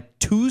weddings like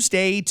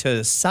Tuesday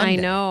to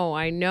Sunday.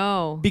 I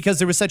know. Because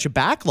there was such a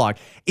backlog.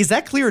 Is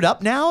that cleared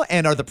up now?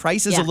 And are the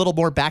prices a little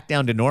more back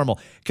down to normal?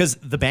 Because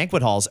the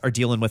banquet halls are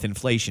dealing with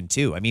inflation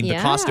too. I mean, the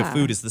cost of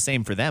food is the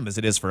same for them as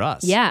it is for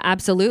us. Yeah,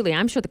 absolutely.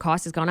 I'm sure the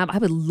cost has gone up. I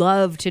would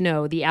love to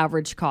know the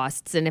average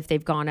costs and if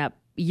they've gone up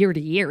year to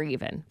year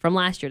even, from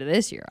last year to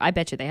this year. I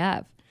bet you they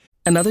have.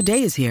 Another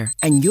day is here,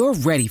 and you're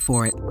ready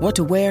for it. What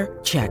to wear?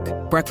 Check.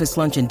 Breakfast,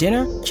 lunch, and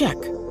dinner? Check.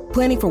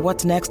 Planning for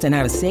what's next and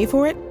how to save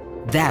for it?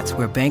 That's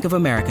where Bank of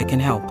America can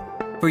help.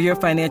 For your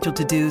financial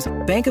to-dos,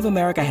 Bank of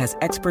America has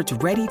experts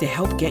ready to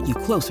help get you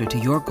closer to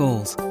your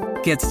goals.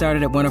 Get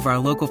started at one of our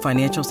local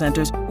financial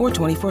centers or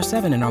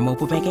 24/7 in our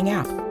mobile banking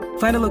app.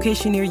 Find a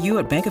location near you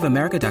at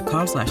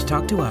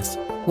bankofamerica.com/talktous.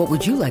 What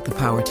would you like the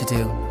power to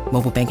do?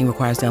 Mobile banking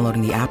requires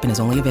downloading the app and is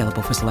only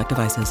available for select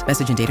devices.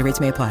 Message and data rates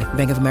may apply.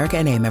 Bank of America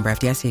N.A., member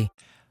FDIC.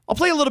 I'll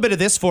play a little bit of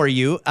this for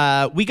you.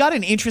 We got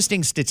an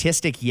interesting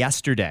statistic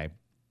yesterday.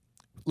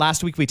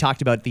 Last week, we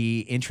talked about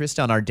the interest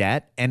on our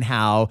debt and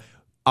how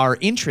our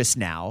interest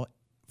now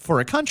for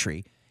a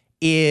country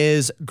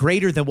is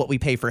greater than what we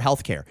pay for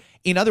healthcare.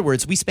 In other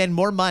words, we spend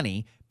more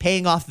money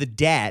paying off the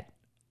debt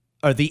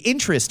or the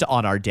interest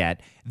on our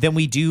debt than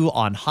we do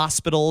on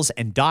hospitals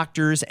and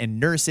doctors and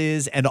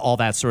nurses and all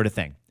that sort of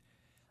thing.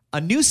 A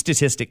new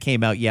statistic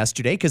came out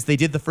yesterday because they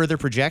did the further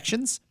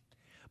projections.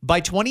 By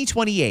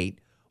 2028,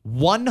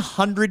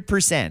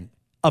 100%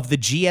 of the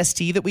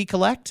GST that we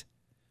collect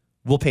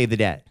will pay the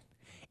debt.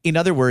 In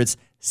other words,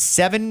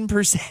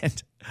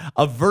 7%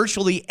 of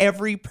virtually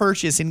every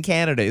purchase in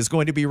Canada is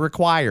going to be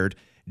required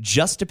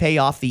just to pay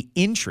off the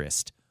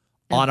interest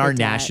on our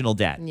national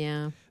debt.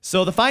 Yeah.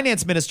 So the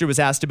finance minister was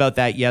asked about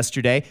that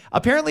yesterday.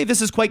 Apparently,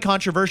 this is quite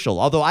controversial,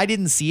 although I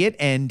didn't see it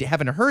and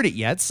haven't heard it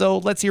yet. So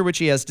let's hear what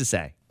she has to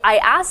say. I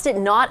asked it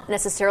not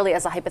necessarily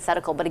as a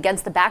hypothetical, but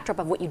against the backdrop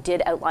of what you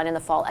did outline in the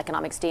fall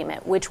economic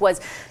statement, which was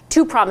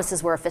two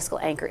promises where a fiscal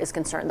anchor is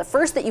concerned. The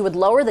first, that you would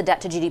lower the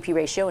debt to GDP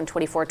ratio in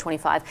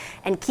 24-25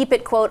 and keep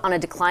it, quote, on a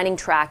declining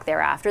track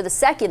thereafter. The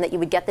second, that you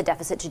would get the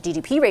deficit to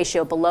GDP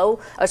ratio below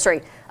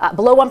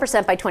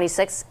 1% by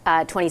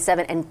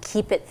 26-27 and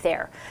keep it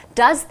there.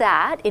 Does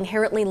that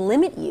inherently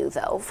limit you,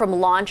 though, from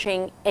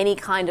launching any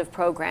kind of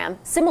program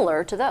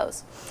similar to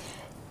those?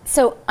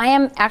 So I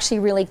am actually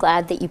really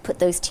glad that you put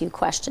those two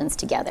questions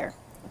together,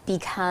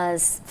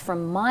 because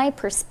from my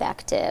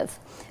perspective,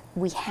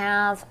 we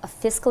have a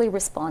fiscally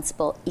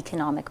responsible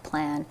economic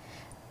plan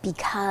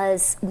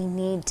because we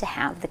need to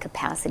have the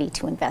capacity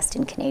to invest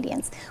in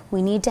Canadians.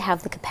 We need to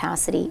have the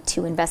capacity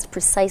to invest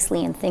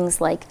precisely in things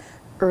like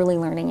early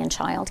learning and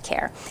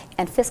childcare.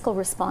 And fiscal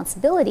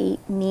responsibility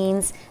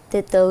means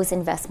that those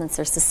investments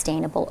are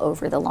sustainable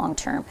over the long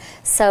term.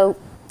 So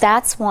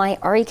that's why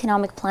our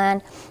economic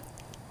plan,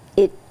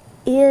 it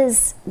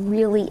is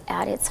really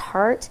at its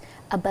heart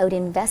about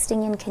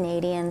investing in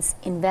Canadians,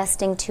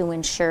 investing to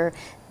ensure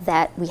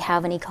that we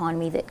have an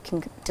economy that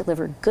can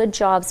deliver good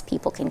jobs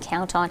people can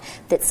count on,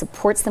 that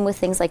supports them with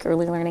things like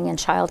early learning and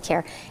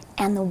childcare.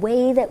 And the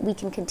way that we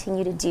can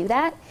continue to do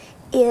that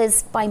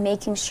is by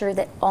making sure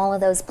that all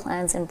of those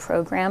plans and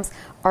programs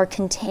are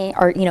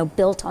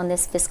built on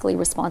this fiscally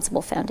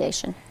responsible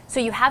foundation. So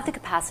you have the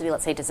capacity,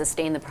 let's say, to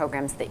sustain the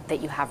programs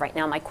that you have right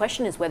now. My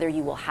question is whether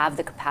you will have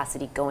the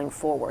capacity going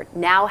forward,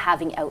 now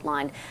having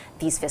outlined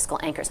these fiscal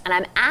anchors. And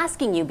I'm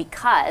asking you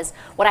because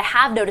what I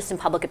have noticed in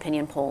public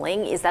opinion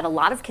polling is that a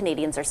lot of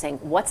Canadians are saying,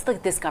 what's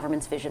this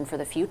government's vision for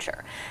the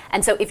future?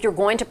 And so if you're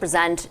going to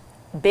present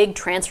big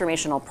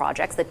transformational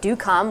projects that do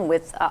come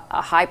with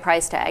a high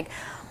price tag,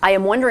 I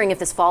am wondering if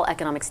this fall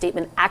economic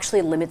statement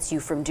actually limits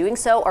you from doing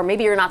so, or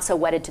maybe you're not so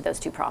wedded to those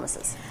two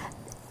promises.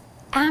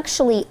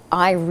 Actually,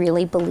 I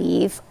really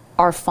believe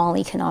our fall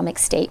economic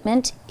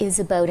statement is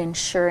about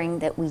ensuring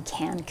that we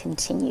can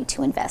continue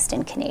to invest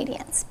in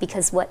Canadians.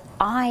 Because what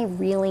I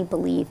really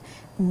believe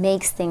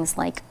makes things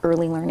like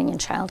early learning and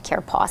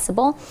childcare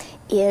possible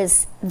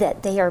is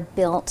that they are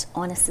built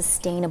on a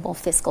sustainable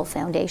fiscal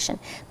foundation,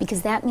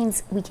 because that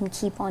means we can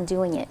keep on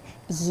doing it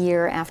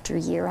year after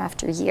year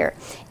after year.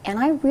 And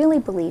I really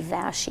believe,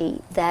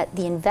 Vashi, that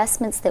the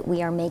investments that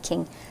we are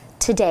making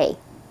today,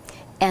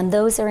 and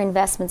those are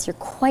investments, you're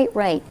quite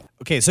right.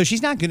 Okay, so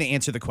she's not going to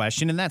answer the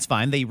question, and that's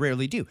fine. They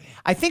rarely do.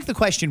 I think the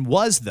question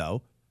was,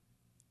 though,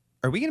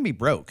 are we going to be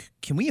broke?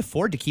 Can we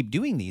afford to keep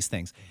doing these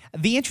things?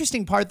 The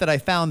interesting part that I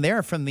found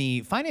there from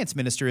the finance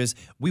minister is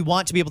we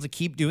want to be able to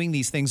keep doing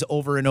these things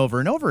over and over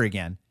and over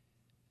again.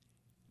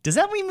 Does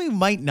that mean we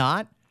might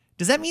not?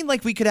 Does that mean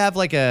like we could have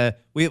like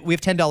we have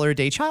 $10 a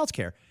day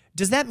childcare?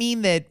 does that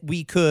mean that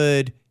we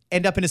could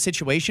end up in a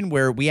situation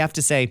where we have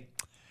to say,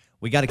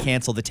 we got to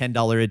cancel the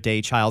 $10 a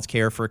day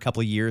childcare for a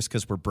couple of years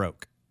because we're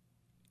broke?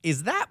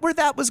 Is that where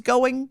that was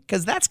going?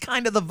 Because that's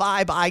kind of the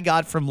vibe I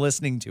got from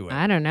listening to it.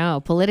 I don't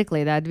know.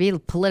 Politically, that'd be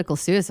political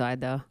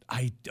suicide, though.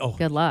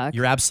 Good luck.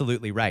 You're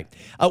absolutely right.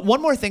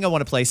 One more thing I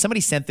want to play.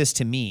 Somebody sent this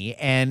to me,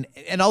 and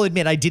I'll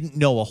admit I didn't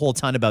know a whole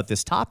ton about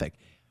this topic.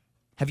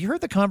 Have you heard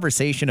the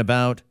conversation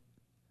about,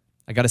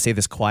 I got to say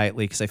this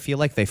quietly because I feel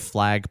like they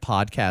flag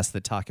podcasts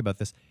that talk about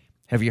this.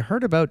 Have you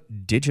heard about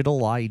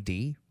digital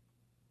ID?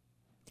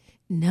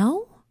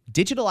 No.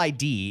 Digital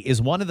ID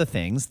is one of the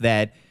things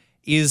that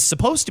is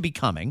supposed to be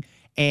coming.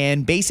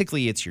 And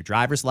basically, it's your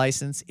driver's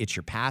license, it's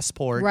your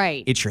passport,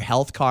 right? It's your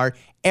health card,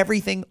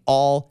 everything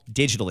all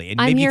digitally.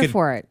 And I'm maybe here you could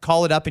for it.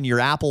 Call it up in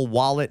your Apple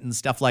Wallet and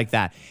stuff like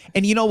that.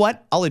 And you know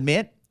what? I'll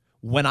admit,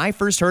 when I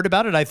first heard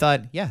about it, I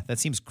thought, yeah, that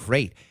seems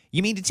great.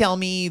 You mean to tell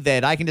me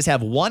that I can just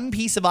have one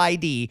piece of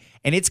ID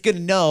and it's going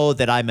to know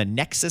that I'm a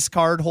Nexus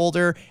card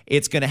holder?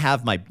 It's going to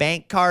have my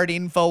bank card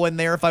info in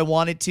there if I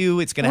wanted to.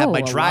 It's going to have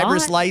my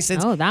driver's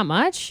license. Oh, that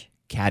much?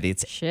 Kat,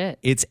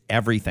 it's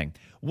everything.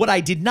 What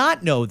I did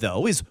not know,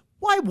 though, is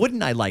why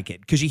wouldn't I like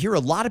it? Because you hear a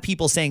lot of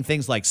people saying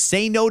things like,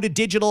 say no to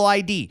digital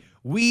ID.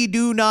 We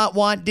do not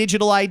want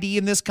digital ID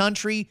in this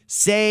country.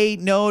 Say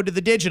no to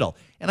the digital.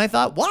 And I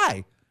thought,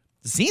 why?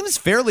 Seems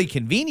fairly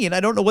convenient. I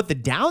don't know what the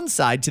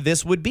downside to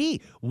this would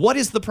be. What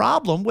is the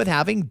problem with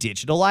having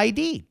digital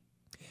ID?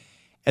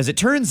 As it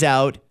turns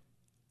out,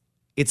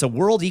 it's a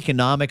World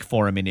Economic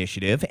Forum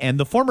initiative, and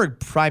the former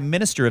Prime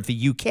Minister of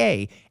the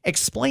UK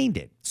explained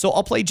it. So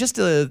I'll play just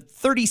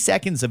 30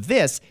 seconds of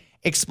this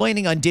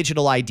explaining on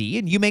digital ID,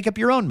 and you make up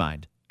your own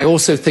mind. I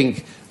also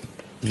think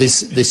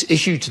this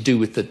issue to do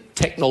with the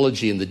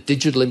technology and the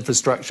digital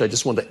infrastructure, I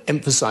just want to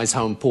emphasize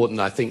how important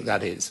I think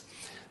that is.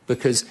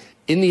 Because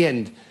in the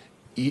end,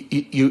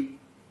 you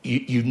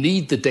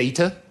need the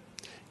data.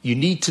 You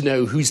need to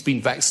know who's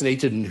been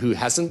vaccinated and who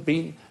hasn't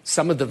been.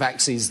 Some of the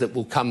vaccines that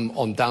will come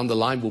on down the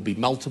line will be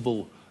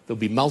multiple. There'll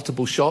be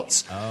multiple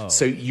shots. Oh.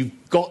 So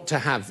you've got to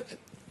have,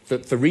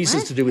 for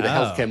reasons to do with the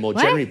healthcare more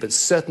generally, but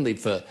certainly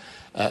for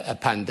a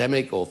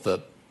pandemic or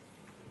for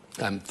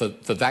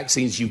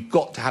vaccines, you've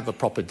got to have a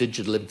proper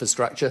digital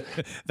infrastructure.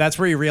 That's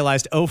where you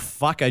realized, oh,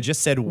 fuck, I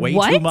just said way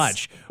too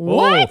much.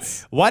 What?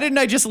 Oh, why didn't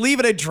I just leave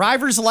it at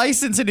driver's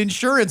license and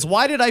insurance?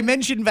 Why did I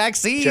mention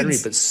vaccines? Generally,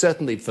 but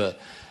certainly for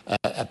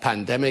a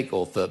pandemic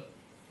or for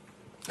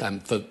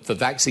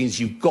vaccines,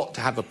 you've got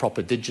to have a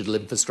proper digital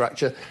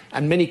infrastructure.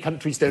 And many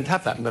countries don't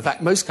have that. In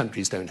fact, most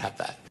countries don't have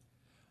that.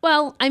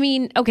 Well, I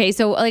mean, okay,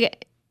 so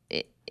like,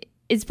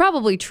 it's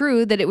probably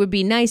true that it would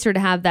be nicer to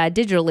have that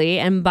digitally.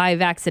 And by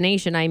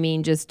vaccination, I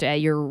mean just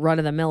your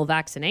run-of-the-mill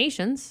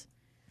vaccinations.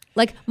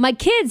 Like, my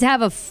kids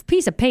have a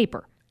piece of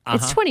paper.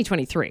 It's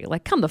 2023.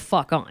 Like, come the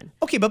fuck on.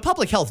 Okay, but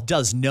public health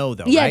does know,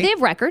 though, yeah, right? They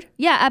have record.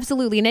 Yeah,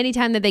 absolutely. And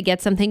anytime that they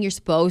get something, you're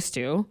supposed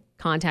to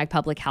contact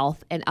public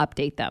health and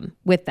update them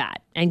with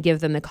that and give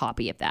them the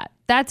copy of that.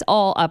 That's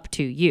all up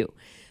to you.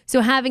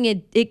 So having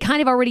it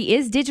kind of already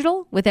is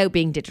digital without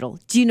being digital.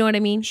 Do you know what I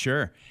mean?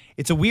 Sure.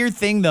 It's a weird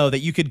thing, though, that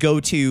you could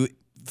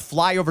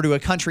fly over to a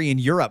country in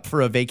Europe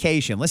for a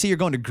vacation. Let's say you're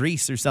going to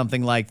Greece or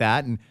something like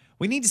that, and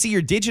we need to see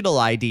your digital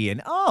ID.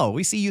 And,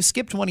 we see you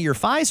skipped one of your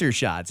Pfizer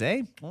shots,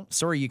 eh? Well,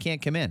 sorry, you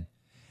can't come in.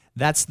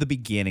 That's the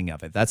beginning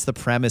of it. That's the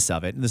premise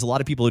of it. And there's a lot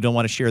of people who don't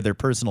want to share their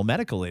personal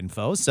medical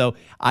info. So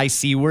I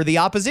see where the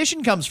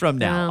opposition comes from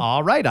now.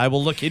 All right, I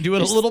will look into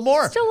it a little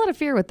more. Still a lot of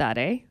fear with that,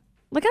 eh?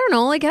 Like, I don't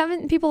know. Like,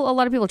 haven't a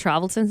lot of people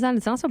traveled since then?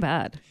 It's not so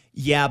bad.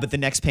 Yeah, but the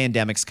next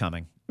pandemic's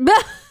coming.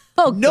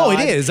 Oh, no,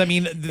 God. it is. I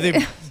mean,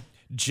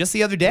 just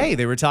the other day,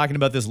 they were talking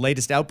about this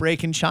latest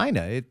outbreak in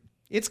China.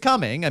 It's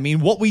coming. I mean,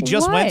 what we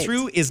just went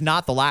through is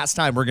not the last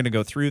time we're going to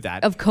go through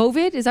that. Of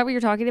COVID? Is that what you're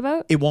talking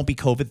about? It won't be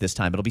COVID this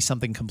time. It'll be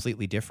something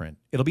completely different.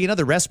 It'll be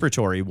another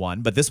respiratory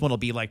one, but this one will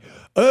be like,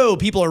 oh,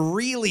 people are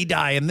really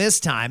dying this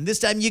time. This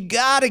time you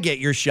got to get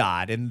your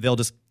shot, and they'll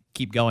just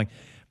keep going.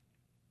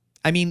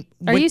 I mean...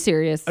 Are you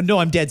serious? No,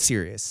 I'm dead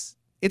serious.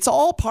 It's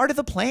all part of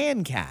the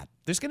plan, Kat.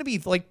 There's going to be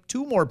like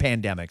 2 more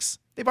pandemics.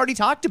 They've already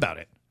talked about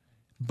it.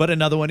 But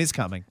another one is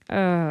coming.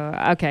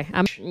 Okay.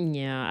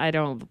 I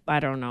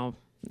don't know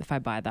if I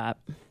buy that.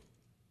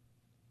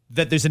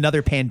 That there's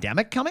another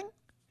pandemic coming?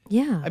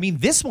 Yeah. I mean,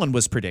 this one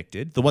was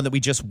predicted, the one that we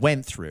just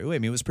went through. I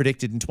mean, it was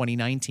predicted in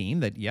 2019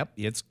 that, yep,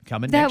 it's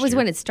coming next year. That was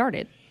when it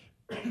started.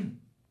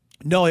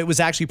 No, it was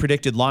actually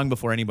predicted long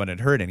before anyone had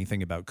heard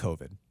anything about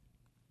COVID.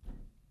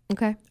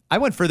 Okay. I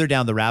went further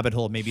down the rabbit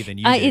hole maybe than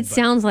you did. It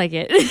sounds like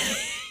it.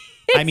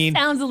 It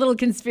sounds a little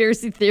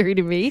conspiracy theory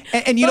to me.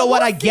 And you know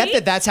what? I get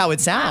that that's how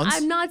it sounds.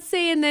 I'm not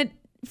saying that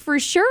for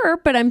sure,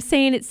 but I'm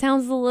saying it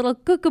sounds a little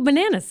cuckoo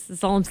bananas.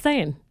 That's all I'm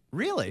saying.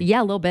 Really?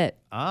 Yeah, a little bit.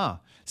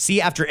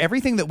 See, after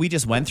everything that we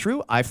just went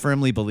through, I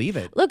firmly believe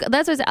it. Look,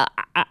 that's what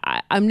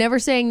I'm never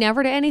saying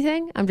never to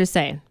anything. I'm just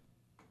saying.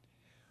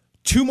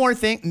 2 more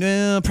things.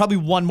 No, probably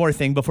 1 more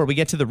thing before we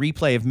get to the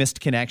replay of missed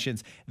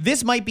connections.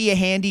 This might be a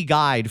handy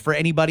guide for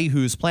anybody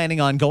who's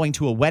planning on going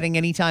to a wedding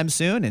anytime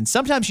soon. And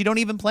sometimes you don't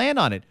even plan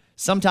on it.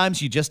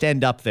 Sometimes you just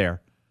end up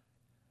there.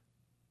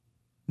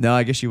 No,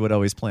 I guess you would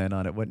always plan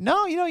on it.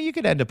 No, you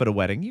could end up at a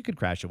wedding. You could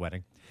crash a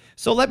wedding.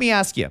 So let me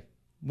ask you,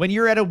 when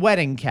you're at a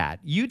wedding, Kat,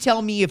 you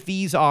tell me if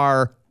these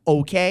are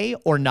okay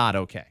or not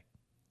okay.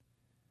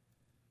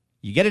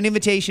 You get an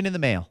invitation in the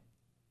mail.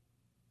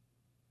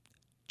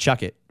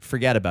 Chuck it.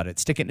 Forget about it.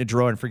 Stick it in a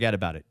drawer and forget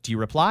about it. Do you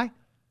reply?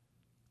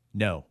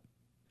 No.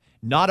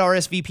 Not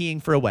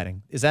RSVPing for a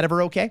wedding. Is that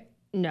ever okay?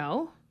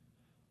 No.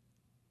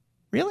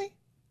 Really?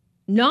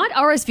 Not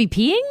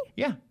RSVPing?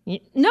 Yeah.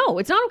 No,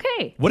 it's not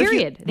okay.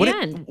 Period. The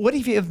end. What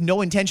if you have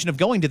no intention of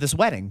going to this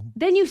wedding?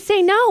 Then you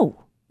say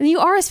no. And you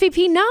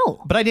RSVP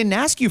no. But I didn't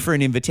ask you for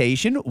an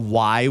invitation.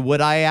 Why would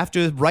I have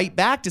to write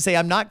back to say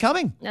I'm not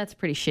coming? That's a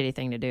pretty shitty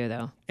thing to do,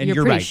 though. And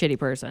you're a right. pretty shitty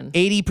person.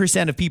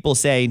 80% of people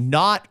say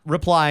not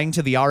replying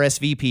to the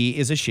RSVP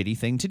is a shitty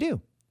thing to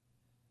do.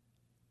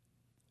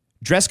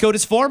 Dress code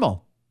is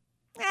formal.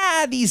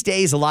 These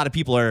days, a lot of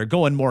people are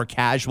going more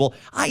casual.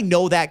 I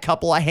know that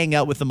couple. I hang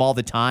out with them all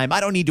the time. I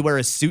don't need to wear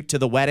a suit to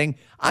the wedding.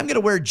 I'm going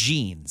to wear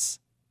jeans.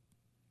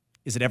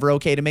 Is it ever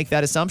okay to make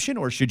that assumption,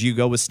 or should you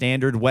go with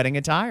standard wedding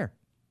attire?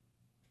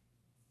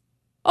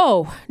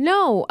 Oh,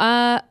 no.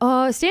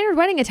 Standard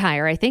wedding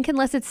attire, I think,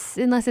 unless it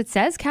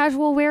says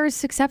casual wear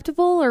is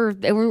acceptable or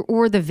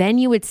the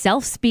venue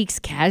itself speaks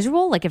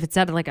casual, like if it's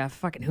at like a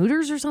fucking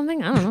Hooters or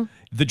something. I don't know.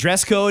 The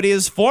dress code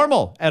is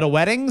formal at a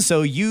wedding,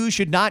 so you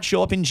should not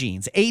show up in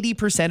jeans.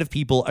 80% of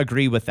people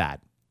agree with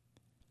that.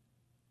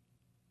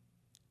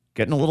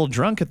 Getting a little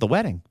drunk at the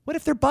wedding. What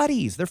if they're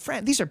buddies? They're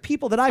friends. These are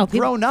people that I've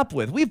grown up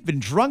with. We've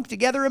been drunk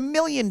together a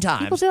million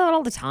times. People do that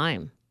all the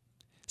time.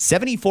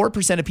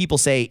 74% of people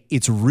say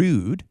it's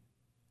rude.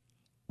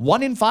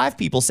 1 in 5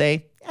 people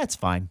say, that's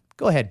fine.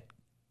 Go ahead.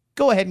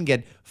 Go ahead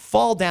and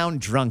fall down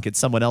drunk at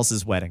someone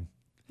else's wedding.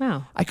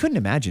 Wow. I couldn't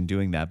imagine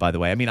doing that, by the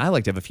way. I mean, I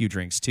like to have a few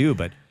drinks too,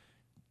 but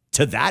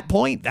to that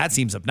point, that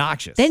seems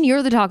obnoxious. Then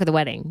you're the talk of the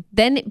wedding.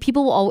 Then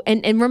people will,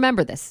 and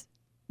remember this,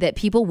 that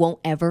people won't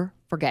ever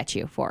forget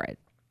you for it.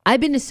 I've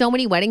been to so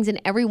many weddings,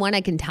 and every one I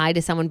can tie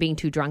to someone being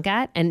too drunk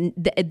at, and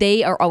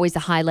they are always the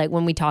highlight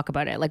when we talk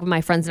about it. Like when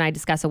my friends and I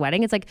discuss a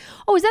wedding, it's like,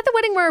 oh, is that the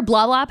wedding where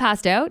blah, blah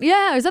passed out?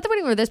 Yeah. Is that the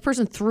wedding where this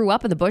person threw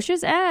up in the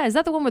bushes? Is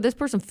that the one where this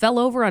person fell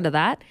over onto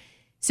that?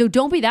 So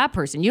don't be that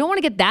person. You don't want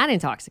to get that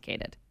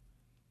intoxicated.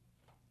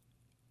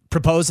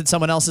 Propose at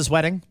someone else's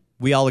wedding?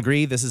 We all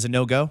agree this is a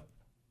no-go?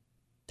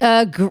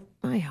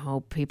 I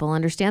hope people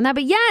understand that.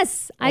 But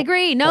yes, I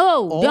agree.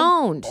 No,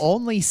 don't.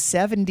 Only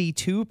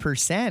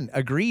 72%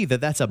 agree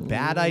that that's a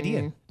bad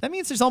idea. That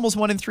means there's almost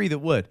 1 in 3 that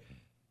would.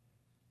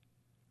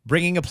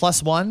 Bringing a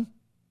 +1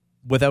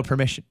 without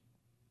permission.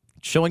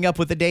 Showing up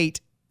with a date,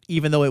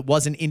 even though it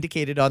wasn't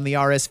indicated on the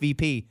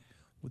RSVP.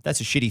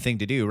 That's a shitty thing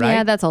to do, right?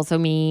 Yeah, that's also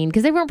mean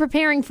because they weren't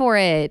preparing for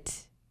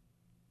it.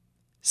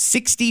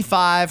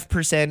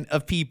 65%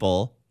 of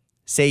people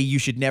say you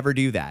should never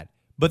do that.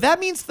 But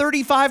that means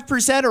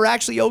 35% are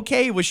actually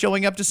okay with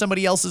showing up to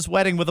somebody else's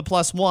wedding with a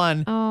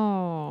 +1.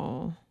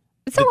 Oh.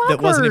 It's so awkward.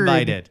 That wasn't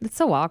invited. It's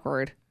so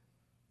awkward.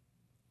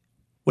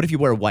 What if you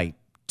wear white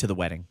to the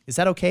wedding? Is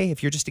that okay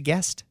if you're just a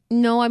guest?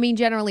 No, I mean,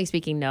 generally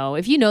speaking, no.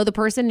 If you know the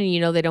person and you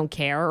know they don't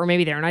care, or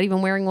maybe they're not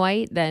even wearing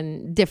white,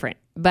 then different.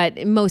 But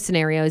in most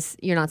scenarios,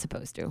 you're not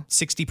supposed to.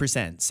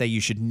 60% say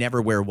you should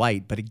never wear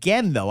white. But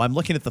again, though, I'm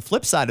looking at the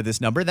flip side of this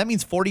number. That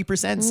means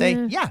 40%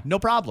 say, yeah, no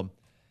problem.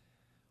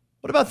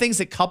 What about things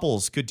that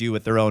couples could do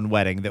at their own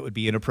wedding that would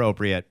be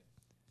inappropriate?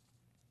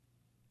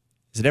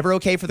 Is it ever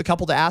okay for the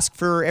couple to ask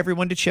for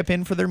everyone to chip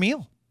in for their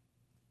meal?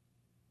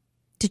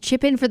 To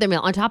chip in for their meal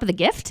on top of the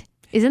gift?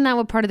 Isn't that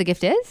what part of the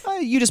gift is?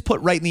 You just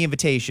put right in the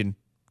invitation.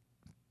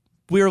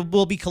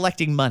 We'll be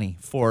collecting money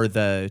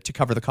to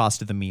cover the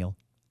cost of the meal.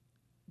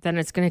 Then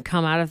it's going to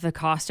come out of the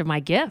cost of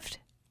my gift.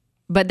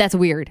 But that's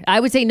weird.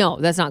 I would say no,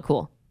 that's not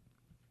cool.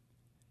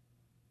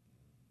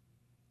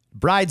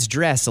 Bride's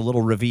dress a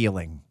little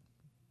revealing.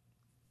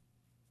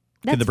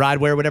 Can the bride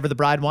wear whatever the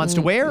bride wants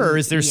to wear, or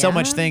is there so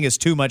much thing as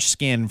too much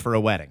skin for a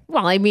wedding?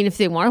 Well, I mean, if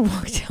they want to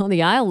walk down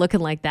the aisle looking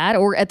like that,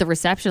 or at the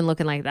reception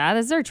looking like that,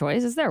 it's their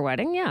choice. It's their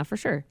wedding. Yeah, for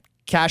sure.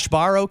 Cash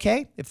bar,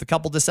 okay? If the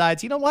couple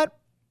decides, you know what?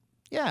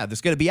 Yeah,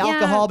 there's going to be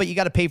alcohol, but you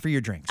got to pay for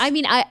your drinks. I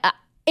mean, I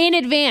in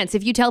advance,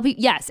 if you tell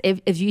people, yes,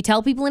 if you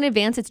tell people in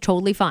advance, it's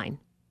totally fine.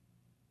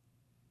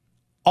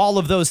 All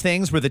of those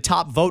things were the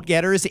top vote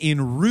getters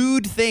in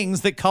rude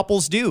things that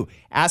couples do.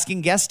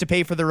 Asking guests to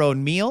pay for their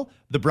own meal,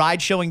 the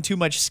bride showing too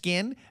much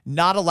skin,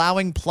 not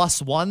allowing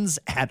 +1s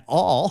at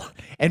all,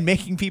 and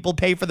making people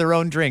pay for their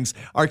own drinks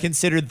are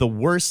considered the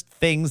worst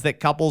things that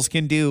couples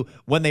can do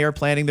when they are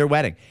planning their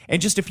wedding.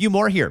 And just a few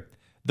more here.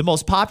 The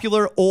most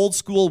popular old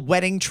school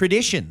wedding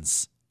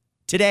traditions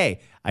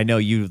today. I know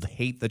you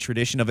hate the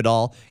tradition of it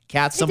all.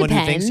 Kat's someone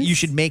who thinks you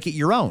should make it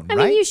your own, right?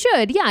 I mean, you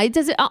should. Yeah, it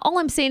doesn't. All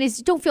I'm saying is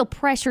don't feel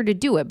pressure to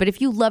do it. But if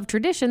you love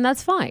tradition,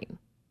 that's fine.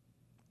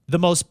 The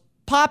most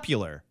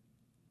popular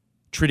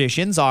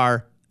traditions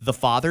are the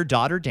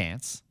father-daughter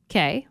dance.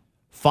 Okay.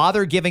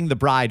 Father giving the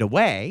bride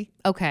away.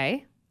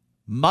 Okay.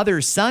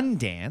 Mother-son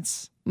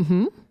dance.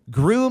 Mm-hmm.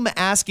 Groom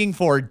asking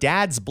for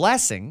dad's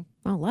blessing.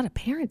 Well, a lot of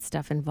parent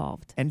stuff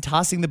involved. And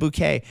tossing the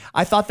bouquet.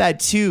 I thought that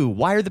too.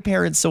 Why are the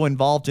parents so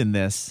involved in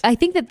this? I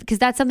think that because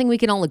that's something we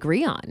can all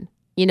agree on.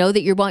 You know,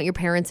 that you want your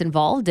parents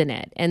involved in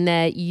it and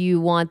that you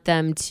want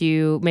them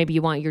to, maybe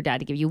you want your dad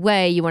to give you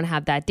away. You want to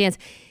have that dance.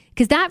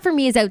 Because that for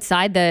me is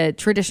outside the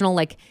traditional,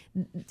 like,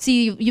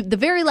 see, the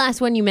very last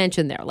one you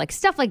mentioned there, like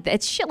stuff like that.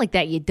 It's shit like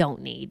that you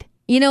don't need.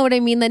 You know what I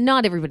mean? That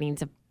not everybody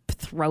needs to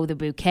throw the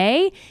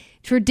bouquet.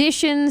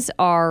 Traditions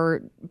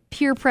are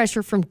peer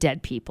pressure from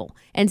dead people.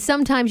 And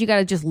sometimes you got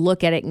to just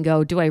look at it and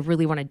go, do I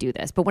really want to do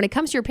this? But when it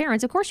comes to your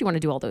parents, of course you want to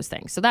do all those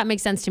things. So that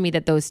makes sense to me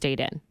that those stayed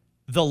in.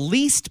 The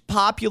least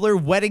popular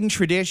wedding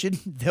tradition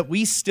that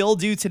we still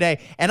do today,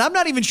 and I'm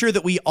not even sure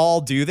that we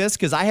all do this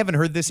because I haven't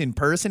heard this in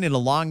person in a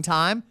long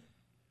time,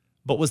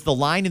 but was the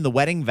line in the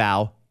wedding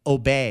vow,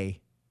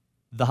 obey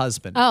the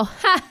husband. Oh,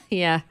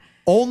 yeah.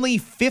 Only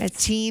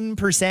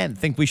 15%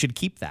 think we should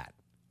keep that.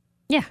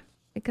 Yeah.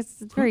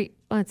 Because it's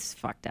it's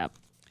fucked up.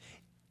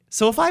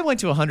 So if I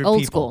went to 100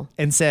 Old people school.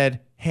 and said,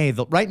 hey,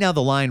 right now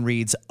the line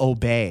reads,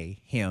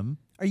 obey him.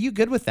 Are you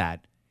good with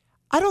that?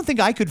 I don't think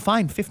I could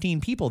find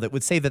 15 people that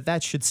would say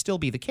that should still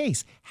be the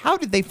case. How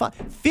did they find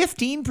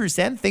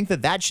 15% think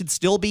that should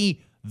still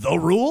be the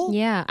rule?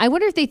 Yeah. I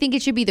wonder if they think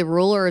it should be the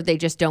rule or if they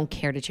just don't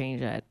care to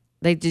change it.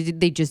 They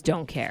just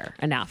don't care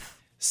enough.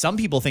 Some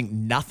people think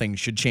nothing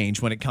should change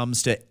when it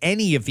comes to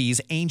any of these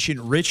ancient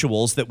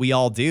rituals that we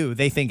all do.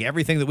 They think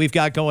everything that we've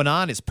got going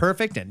on is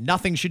perfect and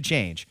nothing should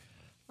change.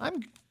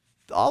 I'm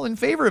all in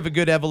favor of a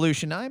good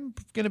evolution. I'm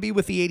going to be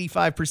with the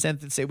 85%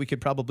 that say we could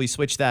probably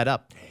switch that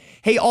up.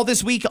 Hey, all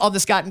this week on the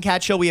Scott and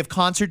Kat Show, we have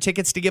concert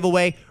tickets to give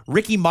away.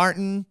 Ricky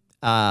Martin.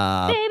 Baby,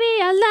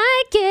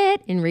 I like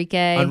it.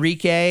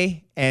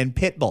 Enrique and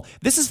Pitbull.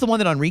 This is the one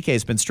that Enrique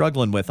has been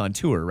struggling with on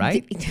tour,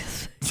 right?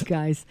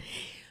 Guys.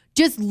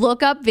 Just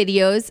look up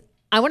videos.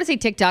 I want to say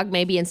TikTok,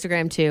 maybe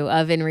Instagram too,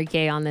 of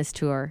Enrique on this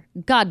tour.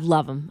 God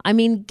love him. I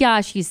mean,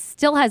 gosh, he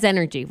still has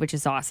energy, which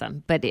is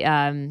awesome. But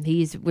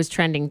he was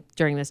trending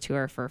during this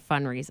tour for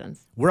fun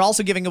reasons. We're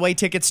also giving away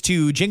tickets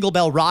to Jingle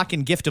Bell Rock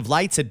and Gift of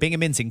Lights at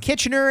Bingaman's in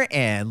Kitchener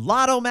and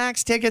Lotto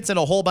Max tickets and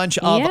a whole bunch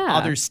of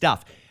other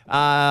stuff.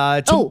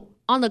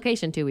 On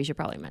location too, we should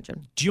probably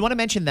mention. Do you want to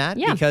mention that?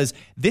 Yeah. Because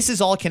this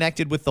is all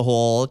connected with the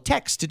whole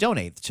text to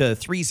donate to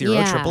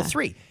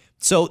 30333.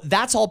 So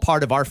that's all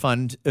part of our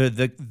fund,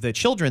 the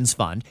children's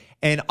fund,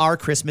 and our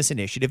Christmas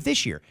initiative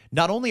this year.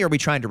 Not only are we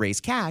trying to raise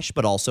cash,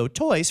 but also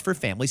toys for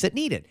families that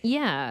need it.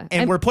 Yeah.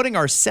 And we're putting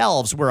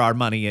ourselves where our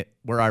money,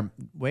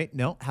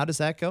 how does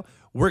that go?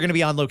 We're going to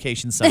be on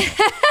location somewhere.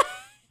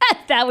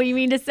 Is that what you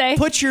mean to say?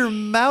 Put your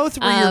mouth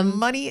where your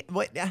money...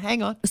 Wait,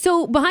 hang on.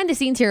 So behind the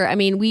scenes here, I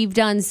mean, we've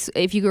done,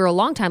 if you were a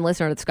longtime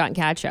listener to the Scott and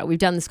Kat Show, we've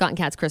done the Scott and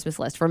Kat's Christmas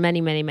list for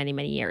many, many, many,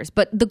 many years.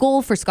 But the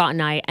goal for Scott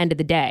and I, end of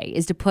the day,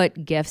 is to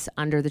put gifts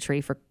under the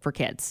tree for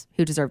kids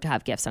who deserve to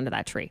have gifts under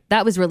that tree.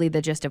 That was really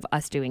the gist of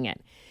us doing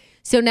it.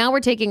 So now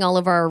we're taking all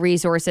of our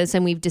resources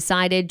and we've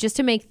decided just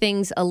to make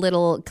things a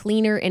little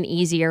cleaner and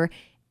easier.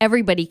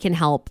 Everybody can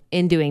help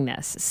in doing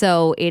this.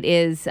 So it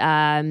is...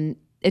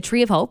 a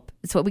tree of hope.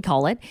 That's what we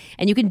call it.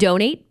 And you can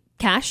donate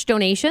cash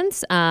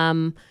donations.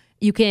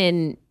 You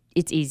can,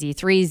 it's easy.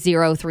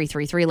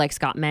 30333, like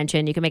Scott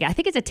mentioned. You can make, I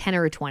think it's a 10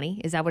 or a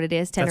 20. Is that what it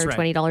is? 10 That's or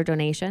right. $20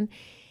 donation.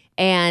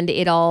 And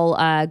it all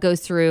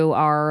goes through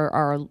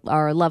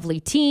our lovely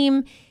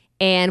team.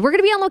 And we're going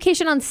to be on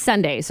location on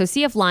Sunday. So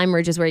CF Lime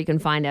Ridge is where you can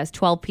find us,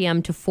 12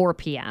 p.m. to 4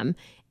 p.m.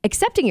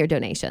 accepting your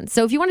donations.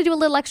 So if you want to do a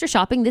little extra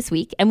shopping this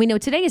week, and we know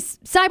today is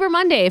Cyber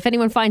Monday, if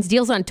anyone finds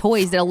deals on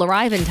toys that'll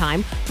arrive in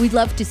time, we'd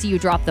love to see you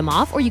drop them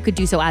off, or you could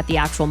do so at the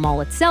actual mall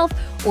itself,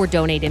 or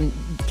donate in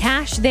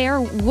cash there.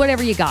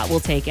 Whatever you got, we'll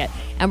take it.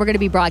 And we're going to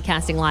be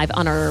broadcasting live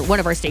on one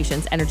of our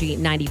stations, Energy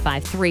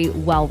 95.3,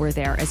 while we're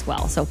there as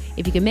well. So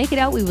if you can make it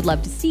out, we would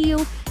love to see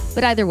you.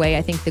 But either way,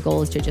 I think the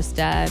goal is to just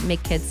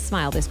make kids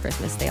smile this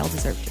Christmas. They all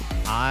deserve to.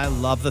 I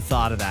love the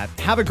thought of that.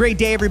 Have a great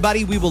day,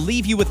 everybody. We will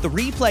leave you with the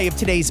replay of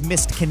today's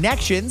Missed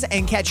Connections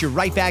and catch you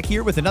right back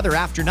here with another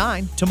After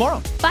 9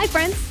 tomorrow. Bye,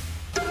 friends.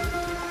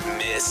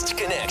 Missed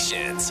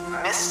Connections.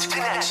 Missed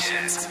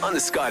Connections on the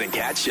Scott and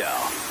Kat Show.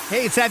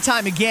 Hey, it's that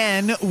time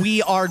again.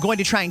 We are going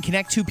to try and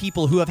connect two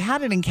people who have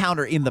had an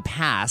encounter in the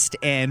past,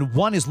 and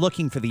one is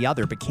looking for the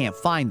other but can't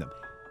find them.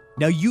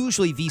 Now,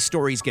 usually these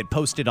stories get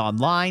posted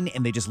online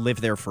and they just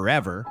live there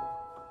forever.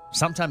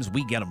 Sometimes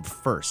we get them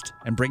first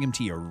and bring them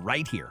to you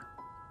right here.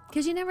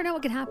 Because you never know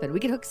what could happen.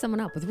 We could hook someone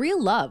up with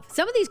real love.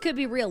 Some of these could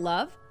be real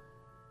love.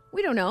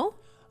 We don't know.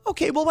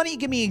 Okay, well, why don't you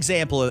give me an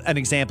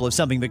example of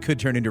something that could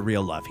turn into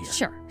real love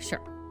here?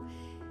 Sure.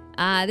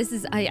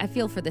 I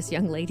feel for this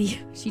young lady.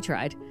 She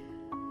tried.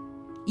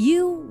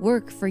 You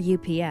work for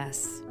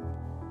UPS,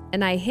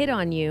 and I hit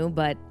on you,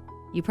 but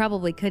you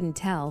probably couldn't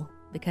tell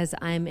because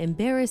I'm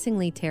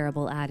embarrassingly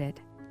terrible at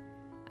it.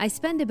 I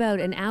spend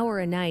about an hour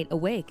a night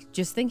awake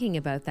just thinking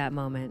about that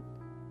moment.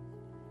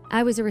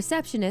 I was a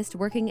receptionist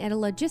working at a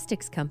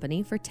logistics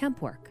company for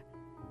temp work.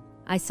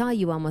 I saw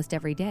you almost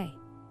every day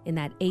in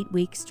that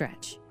 8-week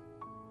stretch.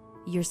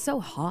 You're so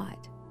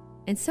hot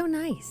and so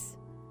nice.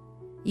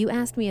 You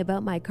asked me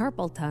about my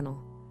carpal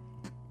tunnel.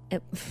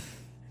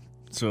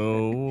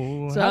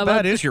 So how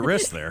bad is your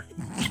wrist there?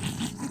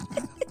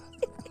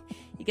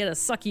 You get a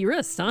sucky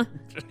wrist, huh?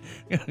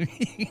 A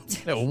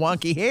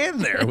wonky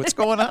hand there. What's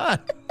going on?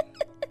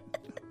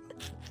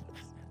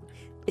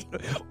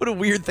 What a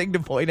weird thing to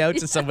point out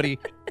to somebody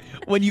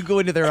when you go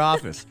into their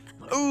office.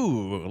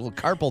 Ooh, a little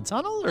carpal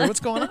tunnel, or what's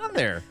going on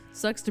there?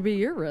 Sucks to be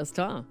your wrist,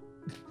 huh?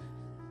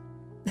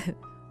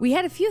 We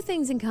had a few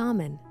things in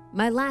common.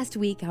 My last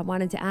week, I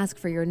wanted to ask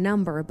for your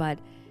number, but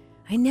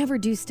I never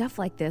do stuff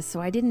like this, so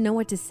I didn't know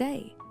what to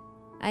say.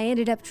 I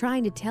ended up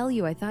trying to tell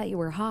you I thought you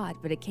were hot,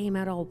 but it came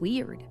out all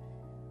weird.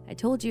 I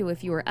told you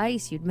if you were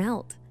ice, you'd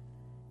melt.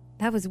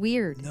 That was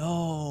weird.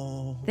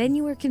 No. Then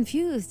you were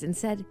confused and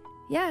said,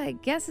 yeah, I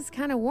guess it's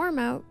kind of warm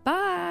out.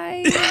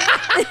 Bye.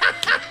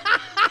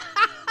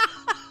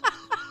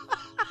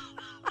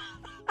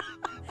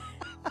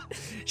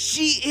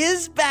 She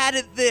is bad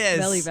at this.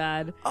 Really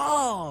bad.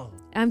 Oh.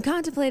 I'm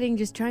contemplating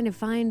just trying to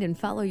find and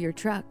follow your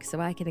truck so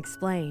I can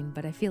explain,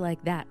 but I feel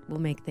like that will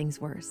make things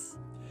worse.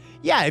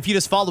 Yeah, if you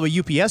just follow a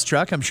UPS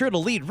truck, I'm sure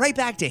it'll lead right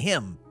back to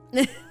him.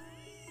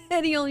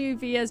 Any old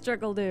UPS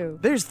truck will do.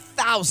 There's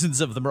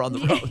thousands of them on the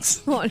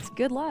roads. Well, it's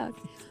good luck.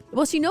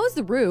 Well, she knows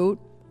the route.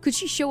 Could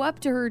she show up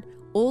to her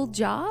old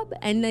job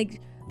and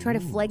like try to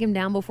flag him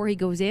down before he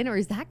goes in? Or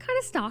is that kind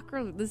of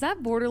stalker? Is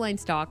that borderline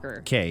stalker?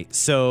 Okay,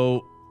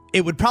 so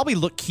it would probably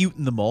look cute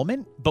in the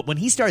moment, but when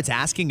he starts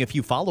asking a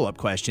few follow-up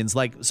questions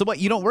like, so what,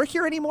 you don't work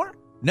here anymore?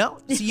 No?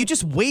 So you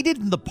just waited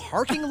in the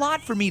parking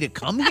lot for me to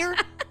come here?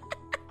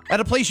 At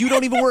a place you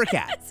don't even work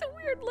at? It's a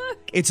weird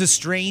look. It's a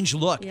strange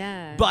look.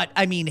 Yeah. But,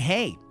 I mean,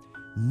 hey,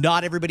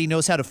 not everybody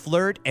knows how to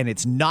flirt, and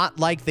it's not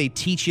like they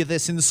teach you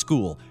this in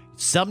school.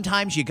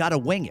 Sometimes you got to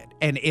wing it.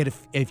 And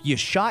if you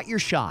shot your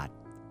shot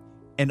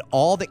and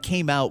all that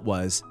came out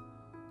was,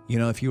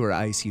 if you were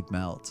ice, you'd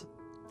melt.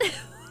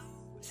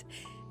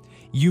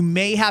 You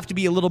may have to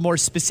be a little more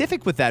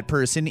specific with that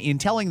person in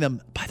telling them,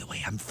 by the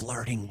way, I'm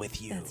flirting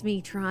with you. That's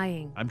me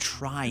trying. I'm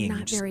trying. I'm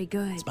not very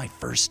good. It's my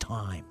first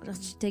time.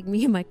 Just take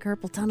me and my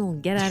carpal tunnel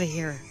and get out of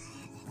here.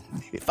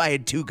 If I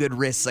had two good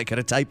wrists, I could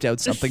have typed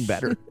out something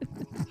better.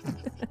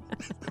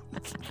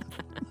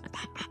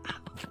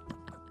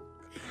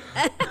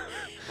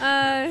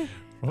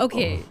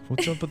 Okay.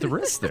 What's up with the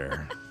wrist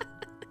there?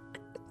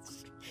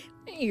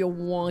 Hey, you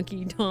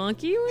wonky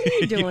donkey. What are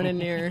you doing in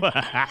there?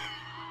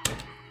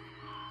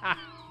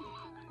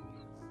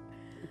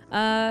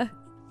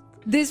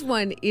 This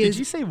one is... Did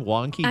you say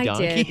wonky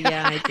donkey? I did.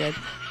 Yeah, I did.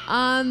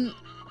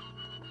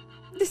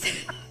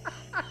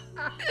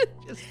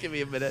 Just give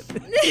me a minute.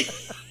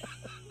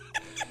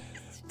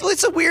 Well,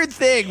 it's a weird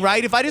thing,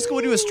 right? If I just go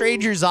into a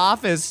stranger's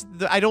office,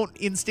 I don't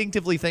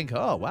instinctively think,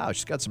 oh, wow,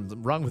 she's got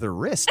something wrong with her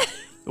wrist.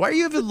 Why are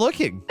you even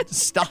looking?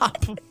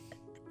 Stop.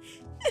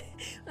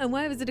 And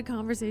why was it a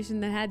conversation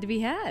that had to be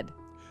had?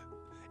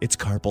 It's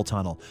carpal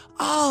tunnel.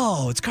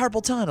 Oh, it's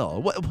carpal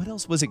tunnel. What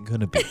else was it going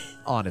to be?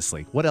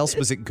 Honestly, what else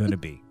was it going to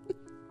be?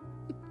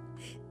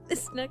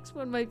 This next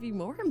one might be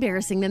more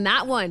embarrassing than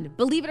that one.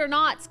 Believe it or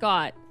not,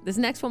 Scott. This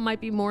next one might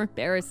be more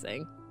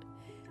embarrassing.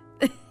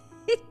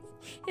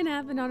 It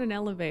happened on an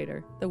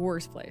elevator. The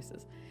worst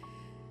places.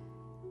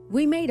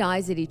 We made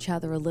eyes at each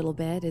other a little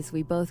bit as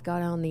we both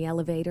got on the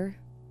elevator.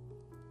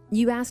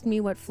 You asked me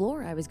what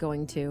floor I was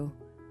going to,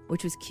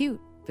 which was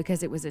cute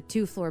because it was a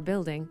 2-floor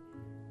building.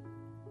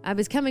 I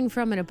was coming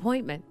from an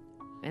appointment,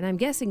 and I'm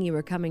guessing you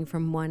were coming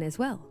from one as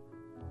well.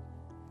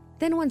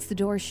 Then once the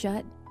door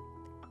shut,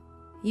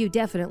 you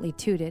definitely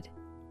tooted.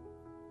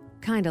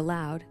 Kinda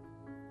loud.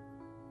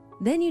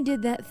 Then you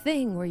did that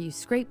thing where you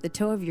scraped the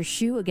toe of your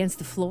shoe against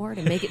the floor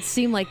to make it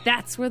seem like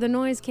that's where the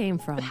noise came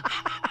from.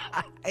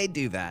 I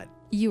do that.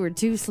 You were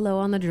too slow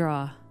on the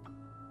draw,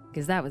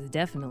 because that was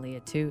definitely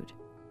a toot.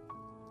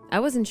 I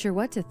wasn't sure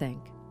what to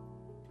think.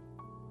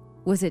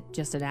 Was it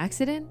just an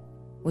accident?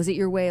 Was it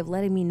your way of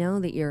letting me know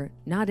that you're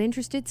not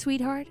interested,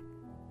 sweetheart?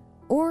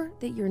 Or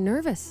that you're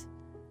nervous?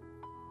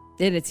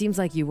 Then it seems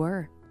like you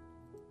were.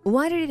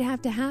 Why did it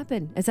have to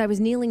happen as I was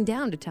kneeling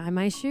down to tie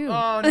my shoe?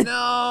 Oh,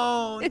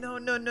 no.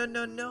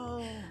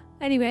 No.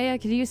 Anyway, I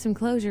could use some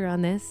closure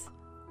on this.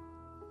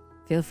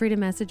 Feel free to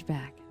message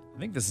back. I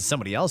think this is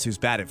somebody else who's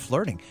bad at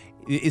flirting.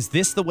 Is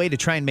this the way to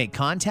try and make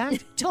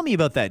contact? Tell me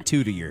about that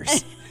toot of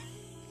yours.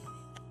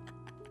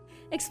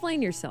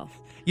 Explain yourself.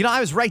 I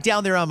was right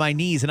down there on my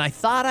knees, and I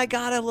thought I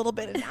got a little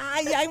bit.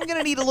 I'm going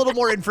to need a little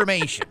more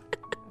information.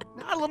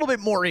 A little bit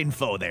more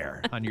info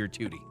there on your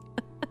tootie.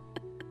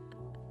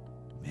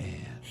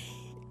 Man.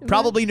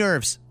 Probably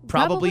nerves.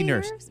 Probably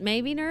nerves.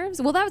 Maybe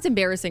nerves. Well, that was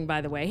embarrassing,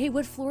 by the way. Hey,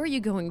 what floor are you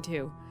going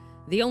to?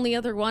 The only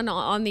other one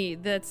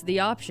that's the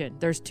option.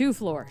 There's 2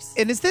 floors.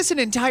 And is this an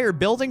entire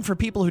building for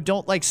people who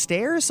don't like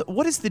stairs?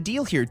 What is the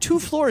deal here? 2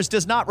 floors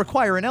does not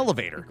require an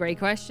elevator. Great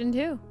question,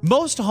 too.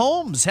 Most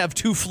homes have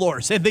 2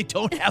 floors and they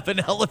don't have an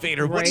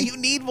elevator. Right. What do you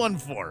need one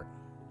for?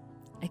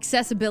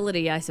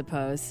 Accessibility, I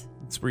suppose.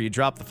 It's where you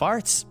drop the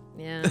farts.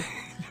 Yeah.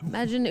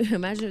 Imagine it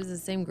was the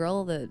same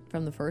girl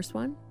from the first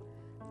one.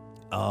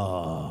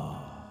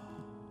 Oh.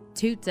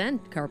 Toots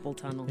and carpal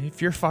tunnel.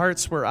 If your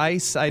farts were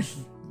ice, I'd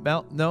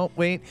melt. No,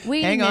 wait.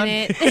 Wait hang a on.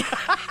 minute.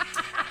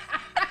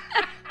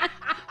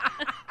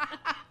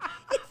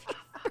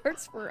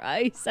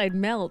 ice, I'd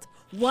melt.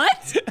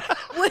 What?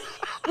 what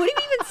are you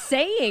even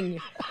saying?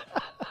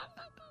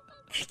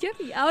 Get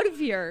me out of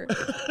here.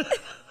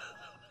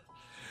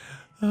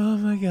 Oh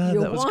my God,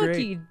 that was great.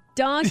 You wonky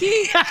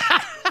donkey.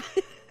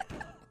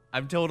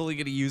 I'm totally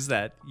going to use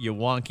that, you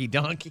wonky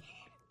donkey.